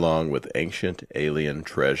 maybe along with ancient alien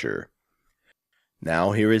treasure.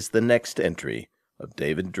 Now here is the next entry of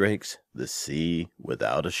David Drake's The Sea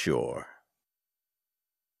Without a Shore.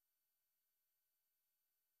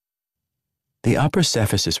 The Upper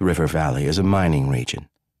Cephesus River Valley is a mining region,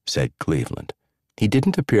 said Cleveland. He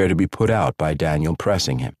didn't appear to be put out by Daniel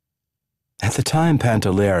pressing him. At the time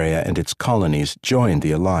Pantelleria and its colonies joined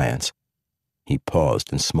the alliance. He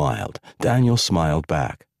paused and smiled. Daniel smiled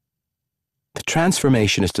back. The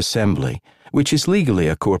Transformationist Assembly, which is legally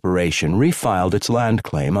a corporation, refiled its land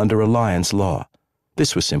claim under alliance law.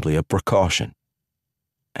 This was simply a precaution.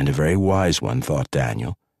 And a very wise one, thought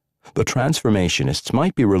Daniel. The Transformationists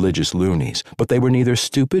might be religious loonies, but they were neither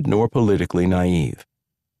stupid nor politically naive.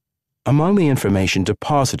 Among the information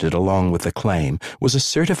deposited along with the claim was a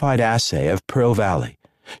certified assay of Pearl Valley,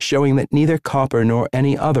 showing that neither copper nor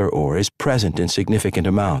any other ore is present in significant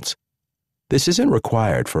amounts. This isn't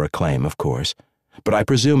required for a claim, of course, but I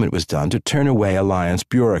presume it was done to turn away alliance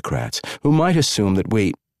bureaucrats who might assume that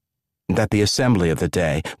the assembly of the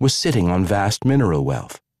day was sitting on vast mineral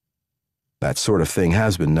wealth. That sort of thing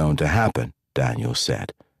has been known to happen, Daniel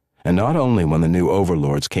said, and not only when the new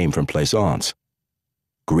overlords came from Plaisance.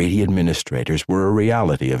 Greedy administrators were a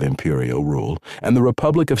reality of imperial rule, and the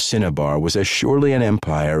Republic of Cinnabar was as surely an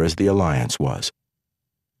empire as the Alliance was.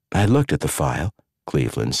 I looked at the file,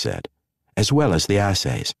 Cleveland said, as well as the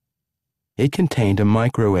assays. It contained a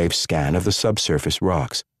microwave scan of the subsurface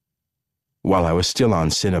rocks. While I was still on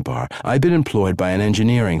Cinnabar, I'd been employed by an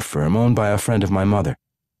engineering firm owned by a friend of my mother.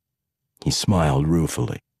 He smiled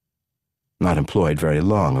ruefully. Not employed very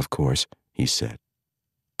long, of course, he said.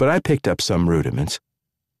 But I picked up some rudiments.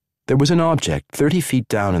 There was an object 30 feet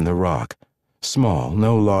down in the rock, small,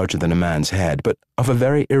 no larger than a man's head, but of a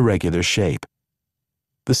very irregular shape.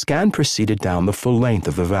 The scan proceeded down the full length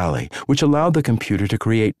of the valley, which allowed the computer to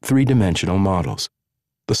create three-dimensional models.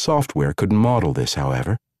 The software couldn't model this,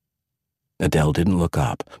 however. Adele didn't look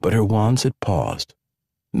up, but her wands had paused.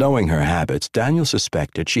 Knowing her habits, Daniel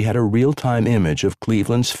suspected she had a real-time image of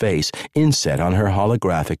Cleveland's face inset on her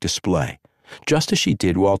holographic display, just as she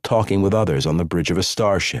did while talking with others on the bridge of a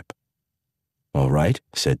starship. "All right,"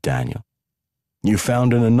 said Daniel. "You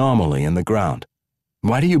found an anomaly in the ground.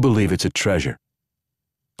 Why do you believe it's a treasure?"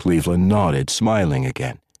 Cleveland nodded, smiling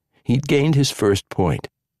again. He'd gained his first point.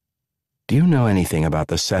 "Do you know anything about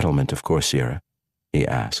the settlement of Correia?" he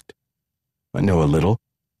asked. "I know a little,"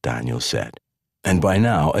 Daniel said. And by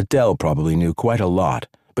now, Adele probably knew quite a lot,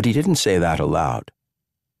 but he didn't say that aloud.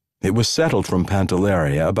 It was settled from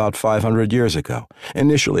Pantelleria about 500 years ago,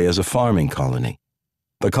 initially as a farming colony.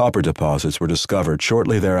 The copper deposits were discovered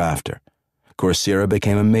shortly thereafter. Correia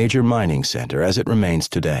became a major mining center, as it remains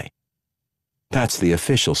today. "That's the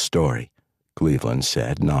official story," Cleveland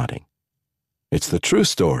said, nodding. "It's the true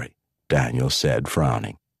story," Daniel said,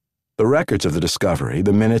 frowning. "The records of the discovery,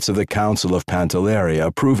 the minutes of the Council of Pantelleria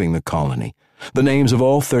approving the colony, the names of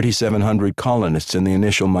all 3,700 colonists in the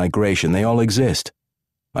initial migration, they all exist.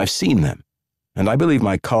 I've seen them, and I believe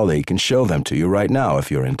my colleague can show them to you right now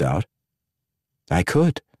if you're in doubt." "I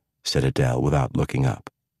could," said Adele without looking up.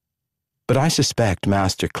 "But I suspect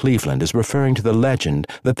Master Cleveland is referring to the legend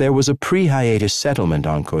that there was a pre-hiatus settlement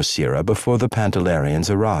on Correia before the Pantellerians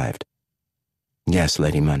arrived." "Yes,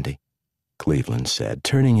 Lady Mundy," Cleveland said,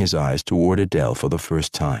 turning his eyes toward Adele for the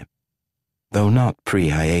first time. "Though not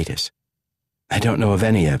pre-hiatus. I don't know of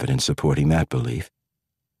any evidence supporting that belief.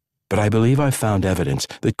 But I believe I've found evidence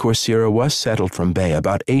that Correia was settled from Bay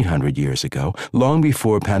about 800 years ago, long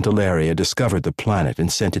before Pantelleria discovered the planet and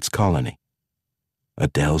sent its colony."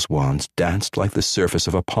 Adele's wands danced like the surface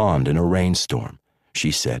of a pond in a rainstorm.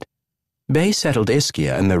 She said, "Bay settled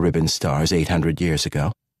Ischia and the Ribbon Stars 800 years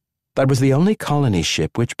ago. That was the only colony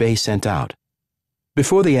ship which Bay sent out.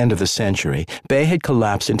 Before the end of the century, Bay had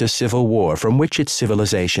collapsed into civil war from which its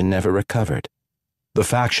civilization never recovered. The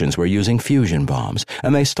factions were using fusion bombs,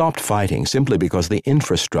 and they stopped fighting simply because the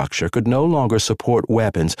infrastructure could no longer support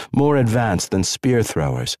weapons more advanced than spear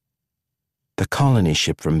throwers. The colony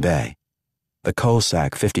ship from Bay, the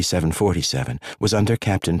Coalsack 5747, was under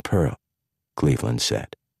Captain Pearl," Cleveland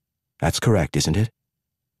said. "That's correct, isn't it?"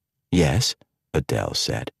 "Yes," Adele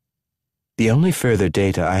said. "The only further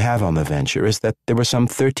data I have on the venture is that there were some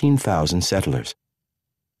 13,000 settlers."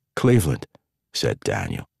 "Cleveland," said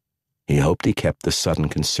Daniel. He hoped he kept the sudden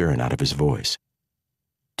concern out of his voice.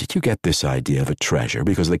 "Did you get this idea of a treasure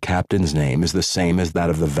because the captain's name is the same as that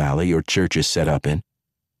of the valley your church is set up in?"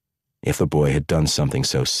 If the boy had done something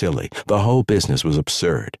so silly, the whole business was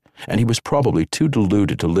absurd, and he was probably too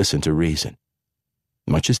deluded to listen to reason.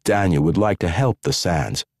 Much as Daniel would like to help the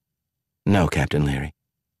Sands. "No, Captain Leary,"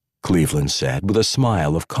 Cleveland said with a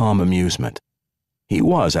smile of calm amusement. He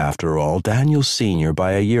was, after all, Daniel's senior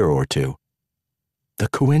by a year or two. "The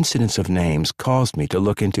coincidence of names caused me to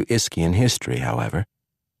look into Iskian history, however.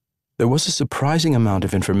 There was a surprising amount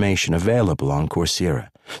of information available on Correia,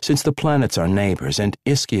 since the planets are neighbors and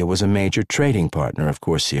Ischia was a major trading partner of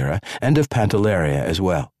Correia and of Pantelleria as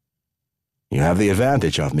well." "You have the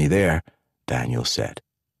advantage of me there," Daniel said.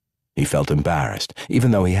 He felt embarrassed, even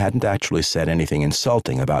though he hadn't actually said anything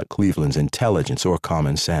insulting about Cleveland's intelligence or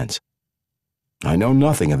common sense. "I know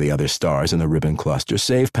nothing of the other stars in the Ribbon Cluster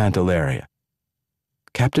save Pantelleria."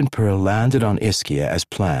 "Captain Pearl landed on Ischia as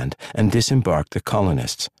planned and disembarked the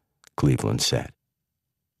colonists," Cleveland said.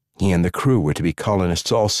 He and the crew were to be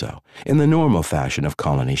colonists also, in the normal fashion of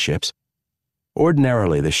colony ships.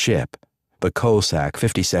 Ordinarily the ship, the Coalsack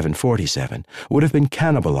 5747, would have been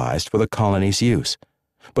cannibalized for the colony's use,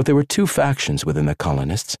 but there were two factions within the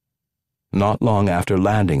colonists. Not long after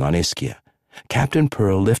landing on Ischia, Captain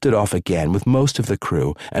Pearl lifted off again with most of the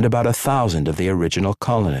crew and about 1,000 of the original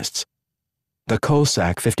colonists. The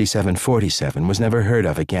Coalsack 5747 was never heard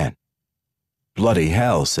of again. "Bloody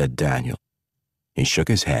hell," said Daniel. He shook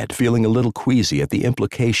his head, feeling a little queasy at the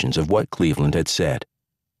implications of what Cleveland had said.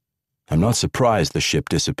 I'm not surprised the ship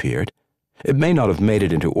disappeared. It may not have made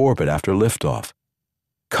it into orbit after liftoff.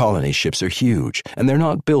 Colony ships are huge, and they're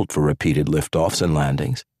not built for repeated liftoffs and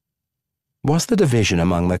landings. Was the division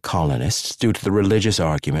among the colonists due to the religious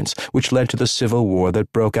arguments which led to the civil war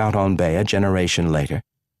that broke out on Bay a generation later?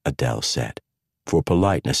 Adele said. For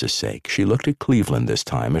politeness' sake, she looked at Cleveland this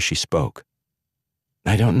time as she spoke.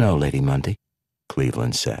 I don't know, Lady Mundy,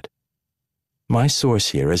 Cleveland said. My source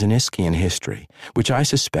here is an Iskian history, which I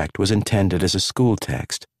suspect was intended as a school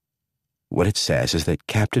text. What it says is that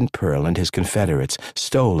Captain Pearl and his Confederates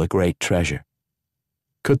stole a great treasure.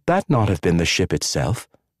 Could that not have been the ship itself?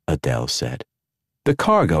 Adele said. The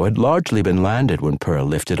cargo had largely been landed when Pearl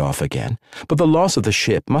lifted off again, but the loss of the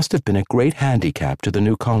ship must have been a great handicap to the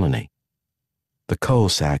new colony. The coal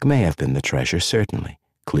sack may have been the treasure, certainly,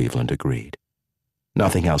 Cleveland agreed.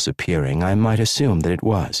 Nothing else appearing, I might assume that it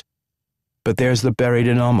was. But there's the buried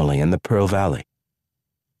anomaly in the Pearl Valley.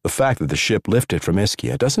 The fact that the ship lifted from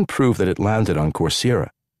Ischia doesn't prove that it landed on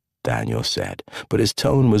Correia, Daniel said, but his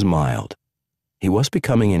tone was mild. He was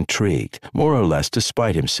becoming intrigued, more or less to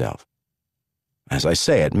spite himself. As I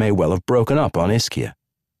say, it may well have broken up on Ischia.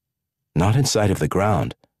 Not in sight of the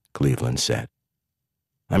ground, Cleveland said.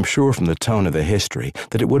 I'm sure from the tone of the history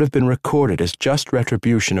that it would have been recorded as just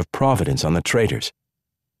retribution of Providence on the traitors.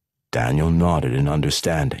 Daniel nodded in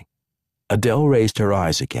understanding. Adele raised her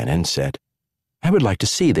eyes again and said, I would like to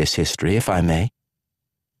see this history, if I may.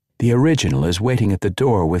 The original is waiting at the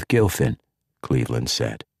door with Gilfin, Cleveland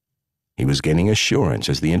said. He was gaining assurance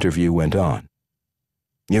as the interview went on.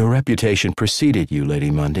 Your reputation preceded you,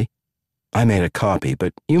 Lady Mundy. I made a copy,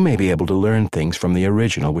 but you may be able to learn things from the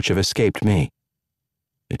original which have escaped me.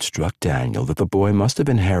 It struck Daniel that the boy must have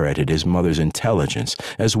inherited his mother's intelligence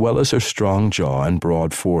as well as her strong jaw and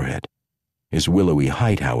broad forehead. His willowy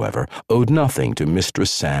height, however, owed nothing to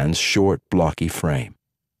Mistress Sand's short, blocky frame.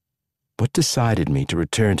 What decided me to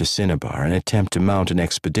return to Cinnabar and attempt to mount an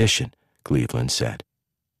expedition, Cleveland said,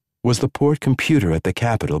 was the port computer at the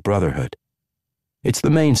capital Brotherhood. It's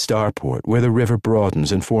the main starport where the river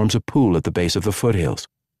broadens and forms a pool at the base of the foothills.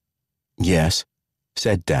 Yes,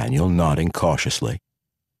 said Daniel, nodding cautiously.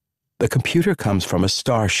 The computer comes from a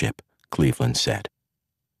starship, Cleveland said.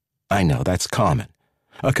 I know, that's common.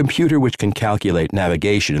 A computer which can calculate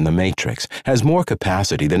navigation in the matrix has more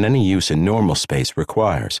capacity than any use in normal space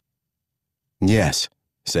requires. Yes,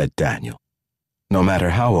 said Daniel, no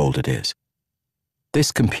matter how old it is.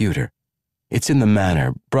 This computer, it's in the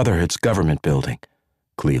Manor, Brotherhood's government building,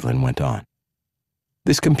 Cleveland went on.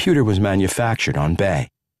 This computer was manufactured on Bay,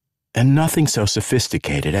 and nothing so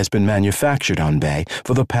sophisticated has been manufactured on Bay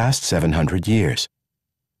for the past 700 years.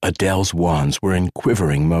 Adele's wands were in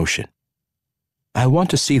quivering motion. I want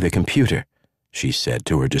to see the computer, she said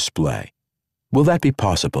to her display. Will that be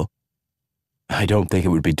possible? I don't think it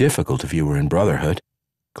would be difficult if you were in Brotherhood,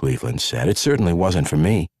 Cleveland said. It certainly wasn't for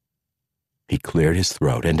me. He cleared his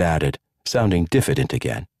throat and added, sounding diffident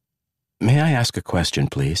again. May I ask a question,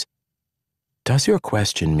 please? Does your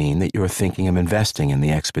question mean that you're thinking of investing in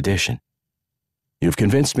the expedition? You've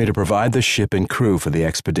convinced me to provide the ship and crew for the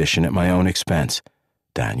expedition at my own expense,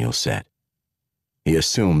 Daniel said. He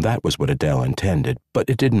assumed that was what Adele intended, but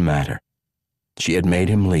it didn't matter. She had made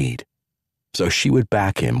him lead, so she would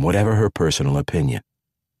back him, whatever her personal opinion.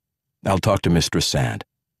 I'll talk to Mistress Sand.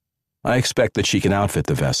 I expect that she can outfit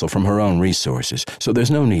the vessel from her own resources, so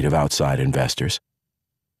there's no need of outside investors.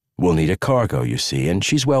 We'll need a cargo, you see, and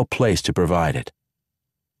she's well placed to provide it.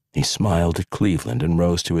 He smiled at Cleveland and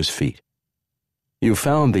rose to his feet. You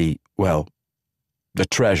found the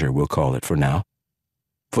treasure, we'll call it for now.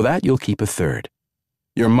 For that, you'll keep a third.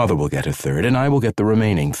 Your mother will get a third, and I will get the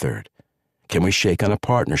remaining third. Can we shake on a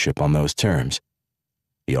partnership on those terms?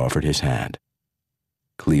 He offered his hand.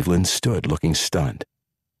 Cleveland stood, looking stunned.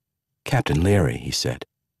 Captain Leary, he said,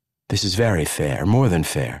 this is very fair, more than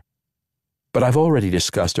fair. But I've already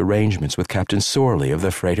discussed arrangements with Captain Sorley of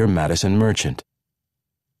the freighter Madison Merchant.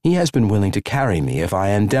 He has been willing to carry me if I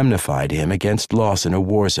indemnified him against loss in a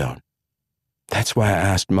war zone. That's why I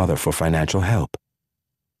asked Mother for financial help.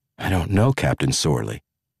 I don't know Captain Sorley,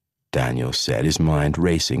 Daniel said, his mind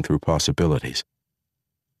racing through possibilities.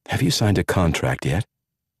 Have you signed a contract yet?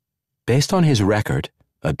 Based on his record,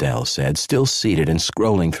 Adele said, still seated and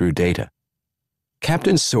scrolling through data.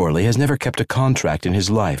 Captain Sorley has never kept a contract in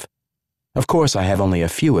his life. Of course, I have only a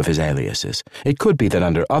few of his aliases. It could be that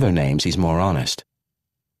under other names he's more honest.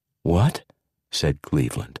 What? Said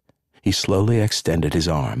Cleveland. He slowly extended his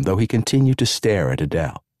arm, though he continued to stare at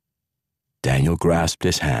Adele. Daniel grasped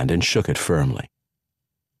his hand and shook it firmly.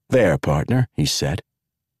 There, partner, he said.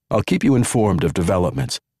 I'll keep you informed of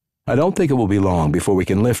developments. I don't think it will be long before we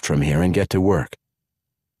can lift from here and get to work.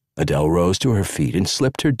 Adele rose to her feet and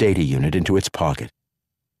slipped her data unit into its pocket.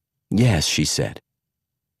 "Yes," she said.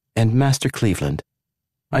 "And Master Cleveland,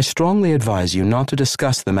 I strongly advise you not to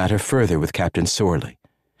discuss the matter further with Captain Sorley.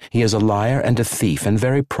 He is a liar and a thief and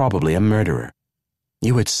very probably a murderer.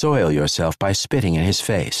 You would soil yourself by spitting in his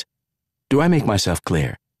face. Do I make myself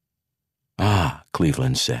clear?" "Ah,"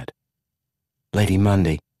 Cleveland said. "Lady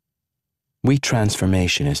Mundy, we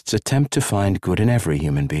transformationists attempt to find good in every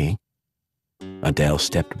human being." Adele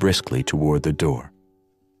stepped briskly toward the door.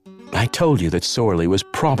 "I told you that Sorley was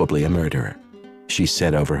probably a murderer," she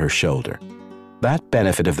said over her shoulder. That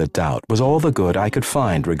benefit of the doubt was all the good I could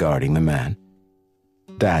find regarding the man.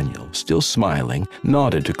 Daniel, still smiling,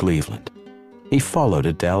 nodded to Cleveland. He followed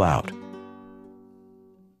Adele out.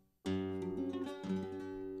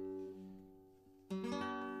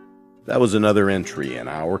 That was another entry in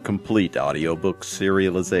our complete audiobook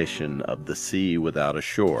serialization of The Sea Without a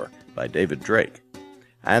Shore by David Drake.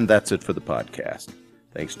 And that's it for the podcast.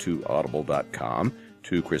 Thanks to Audible.com,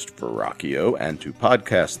 to Christopher Rocchio, and to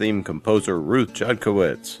podcast theme composer Ruth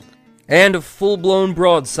Judkowitz. And a full-blown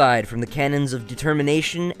broadside from the cannons of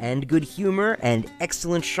determination and good humor and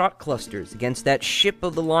excellent shot clusters against that ship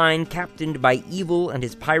of the line captained by Evil and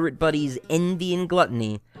his pirate buddies Envy and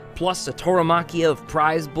Gluttony, plus a tauromachia of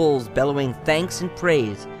prize bulls bellowing thanks and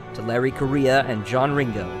praise to Larry Correia and John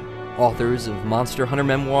Ringo, authors of Monster Hunter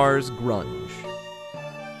Memoirs, Grunge.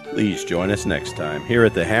 Please join us next time here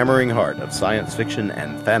at the hammering heart of science fiction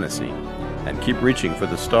and fantasy, and keep reaching for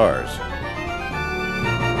the stars.